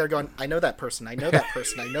sitting there going, I know that person, I know that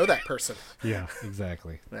person, I know that person. Yeah,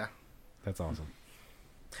 exactly. Yeah. That's awesome.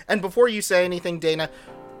 And before you say anything, Dana,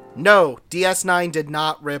 no, DS9 did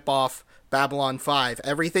not rip off Babylon 5.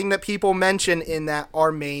 Everything that people mention in that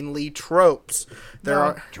are mainly tropes. There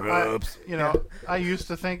are Tropes. I used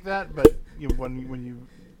to think that, but when you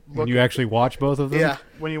look When you actually watch both of them? yeah.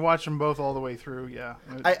 when you watch them both all the way through, yeah.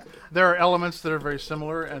 I- There are elements that are very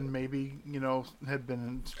similar and maybe, had been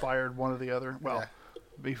inspired one or the other. Well,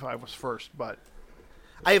 B5 was first, but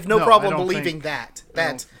I have no No, problem I don't believing think-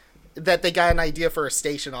 that they got an idea for a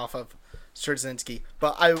station off of Straczynski.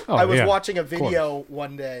 But I was yeah, watching a video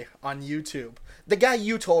one day on YouTube. The guy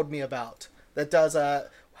you told me about that does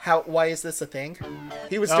why is this a thing?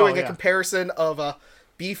 He was doing a yeah. comparison of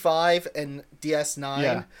B5 and DS9.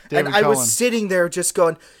 Yeah, and David I Cullen. was sitting there just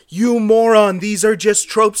going, you moron, these are just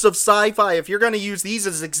tropes of sci-fi. If you're going to use these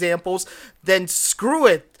as examples, then screw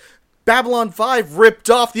it. Babylon 5 ripped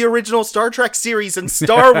off the original Star Trek series and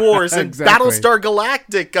Star Wars and Exactly. Battlestar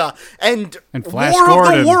Galactica and Flash War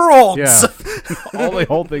Gordon. of the Worlds. Yeah. All the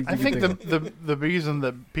whole things. I think the reason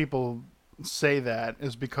that people say that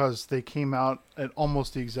is because they came out at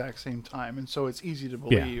almost the exact same time, and so it's easy to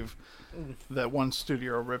believe that one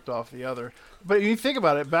studio ripped off the other. But you think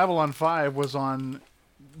about it, Babylon 5 was on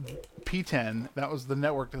P10. That was the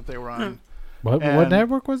network that they were on. what and-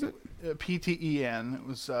 network was it? PTEN. It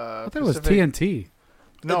was. I thought it was Pacific- TNT.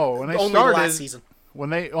 No, when they Only started, last season.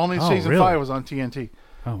 only Oh, season really? 5 was on TNT.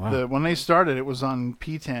 Oh wow. When they started, it was on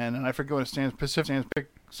P10, and I forget what it stands. Pacific stands pick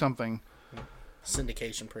something.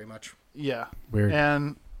 Syndication, pretty much. Yeah, Weird.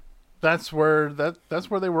 and that's where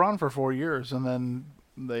they were on for 4 years, and then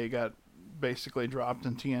they got basically dropped,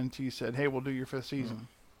 and TNT said, "Hey, we'll do your 5th season."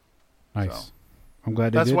 Nice. So, I'm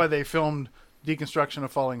glad they that's did. why they filmed Deconstruction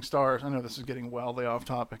of Falling Stars. I know this is getting wildly off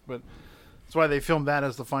topic, but that's why they filmed that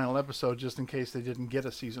as the final episode, just in case they didn't get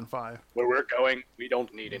a season 5. Where we're going, we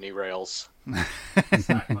don't need any rails. No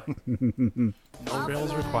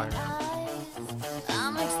rails required.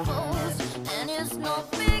 I'm exposed, and it's no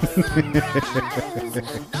big surprise.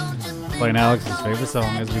 Don't you think Playing Alex's favorite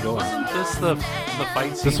song as we go on. This the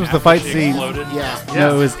fight scene. This was the after fight she scene. Exploded? Yeah.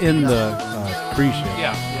 No, it was in the pre-show.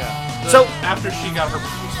 Yeah. So- after she got her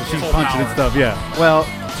She's full punching power. and stuff, yeah. Well,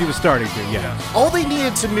 she was starting to, yeah. All they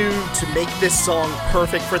needed to do to make this song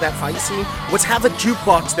perfect for that fight scene was have a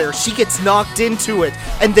jukebox there. She gets knocked into it,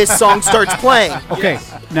 and this song starts playing. Okay,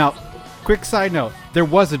 now, quick side note. There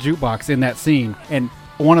was a jukebox in that scene, and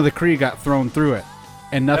one of the Kree got thrown through it,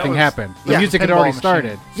 and nothing was- happened. The Yeah, music had pinball already machine.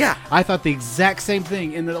 started. Yeah. I thought the exact same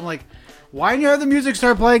thing, and then I'm like, why didn't you have the music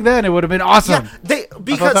start playing then? It would have been awesome. Yeah, I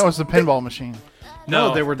because thought that was the pinball machine.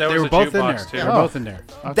 No, they were there was a both in jukebox, there. too. They were both in there.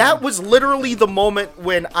 that was literally the moment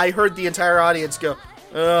when I heard the entire audience go,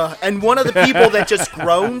 ugh. And one of the people that just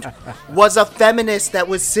groaned was a feminist that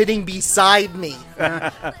was sitting beside me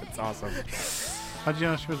That's awesome. How'd you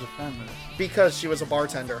know she was a feminist? because she was a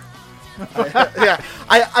bartender.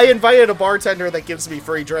 I invited a bartender that gives me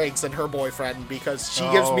free drinks and her boyfriend because she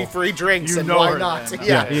gives me free drinks, You and know why her not? then.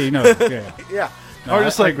 Yeah, Yeah, you know. Yeah. yeah. No, Or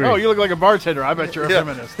just I like, agree. oh, you look like a bartender. I bet you're a Yeah.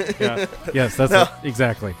 feminist. Yeah. Yes, that's it.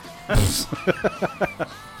 Exactly.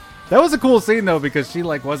 That was a cool scene though because she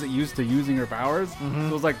like wasn't used to using her powers. So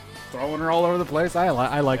it was like throwing her all over the place. I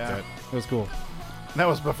liked Yeah. that. It was cool. And that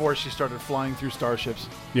was before she started flying through starships.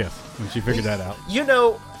 Yes, when she figured that out. You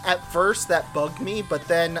know, at first that bugged me, but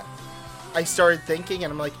then I started thinking,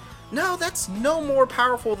 and I'm like, no, that's no more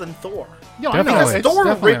powerful than Thor. No, Definitely. Because it's Thor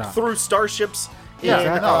definitely ripped not. through starships.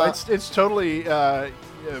 Yeah, in, no, it's totally.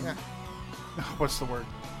 What's the word?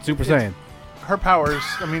 Super Saiyan. Her powers.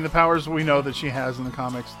 I mean, the powers we know that she has in the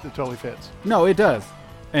comics. It totally fits. No, it does,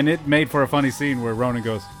 and it made for a funny scene where Ronan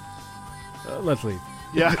goes, "Let's leave."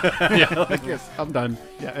 Yeah, Like, yes, I'm done.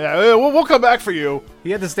 yeah. We'll come back for you.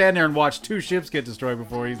 He had to stand there and watch 2 ships get destroyed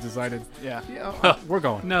before he decided, Yeah. yeah, we're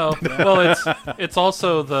going. No, well, it's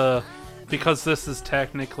also because this is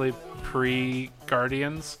technically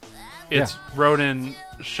pre-Guardians. It's Ronan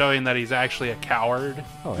showing that he's actually a coward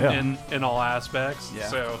Oh, yeah. in all aspects. Yeah.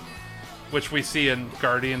 So, which we see in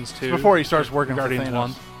Guardians 2. Before he starts working Guardians for Thanos.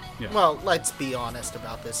 1. Well, let's be honest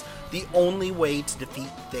about this. The only way to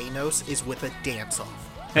defeat Thanos is with a dance-off.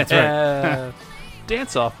 That's right.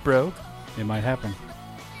 Dance off, bro. It might happen.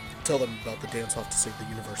 Tell them about the dance-off to save the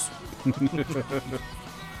universe.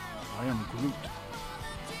 I am Groot.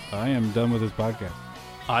 I am done with this podcast.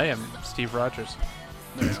 I am Steve Rogers.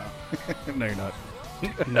 No, you're not.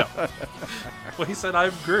 No. Well, he said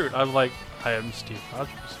I'm Groot. I'm like, I am Steve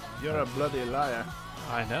Rogers. You're a bloody liar.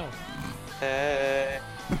 I know. Hey.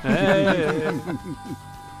 Hey.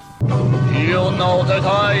 You know that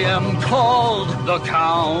I am called the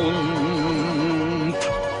Count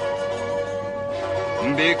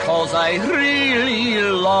because I really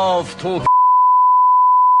love to.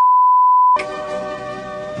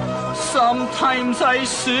 Sometimes I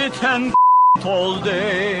sit and all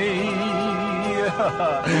day,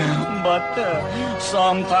 but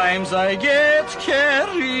sometimes I get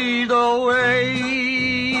carried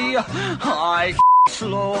away. I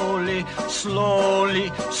slowly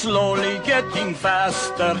getting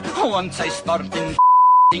faster. Once I start in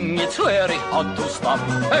it's very hard to stop.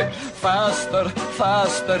 Hey, faster,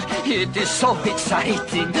 it is so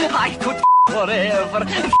exciting. I could forever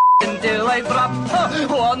until I drop.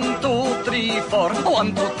 1, 2, 3, 4.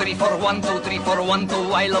 1, 2, 3, 4. 1, 2, 3, 4. 1, 2.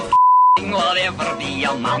 I love whatever the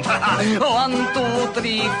amount. 1, 2,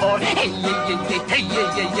 3, 4. Hey,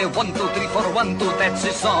 hey. 1, 2, 3, 4. 1, 2. That's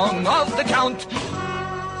the song of the Count.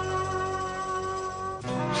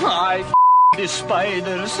 I the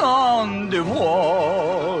spiders on the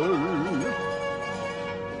wall.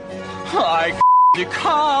 I the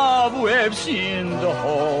cobwebs in the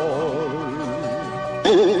hall.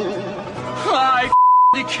 I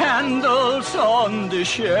the candles on the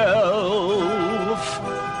shelf.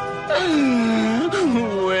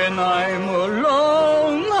 When I'm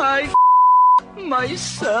alone, I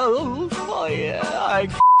myself. Oh yeah, I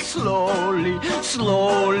slowly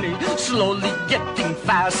getting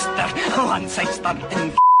faster. Once I start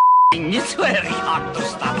it's very hard to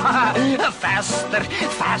stop. Faster,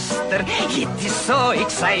 it is so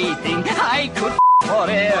exciting. I could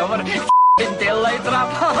forever until I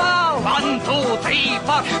drop. 1, 2, 3,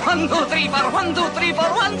 4. 1, 2, 3, 4. 1, 2, 3, 4.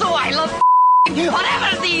 1, 2. I love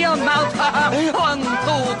whatever the amount. 1,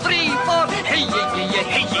 2, 3, 4. Hey,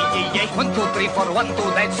 1, 2, 3, 4. 1, 2.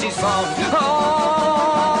 That's the song. Oh.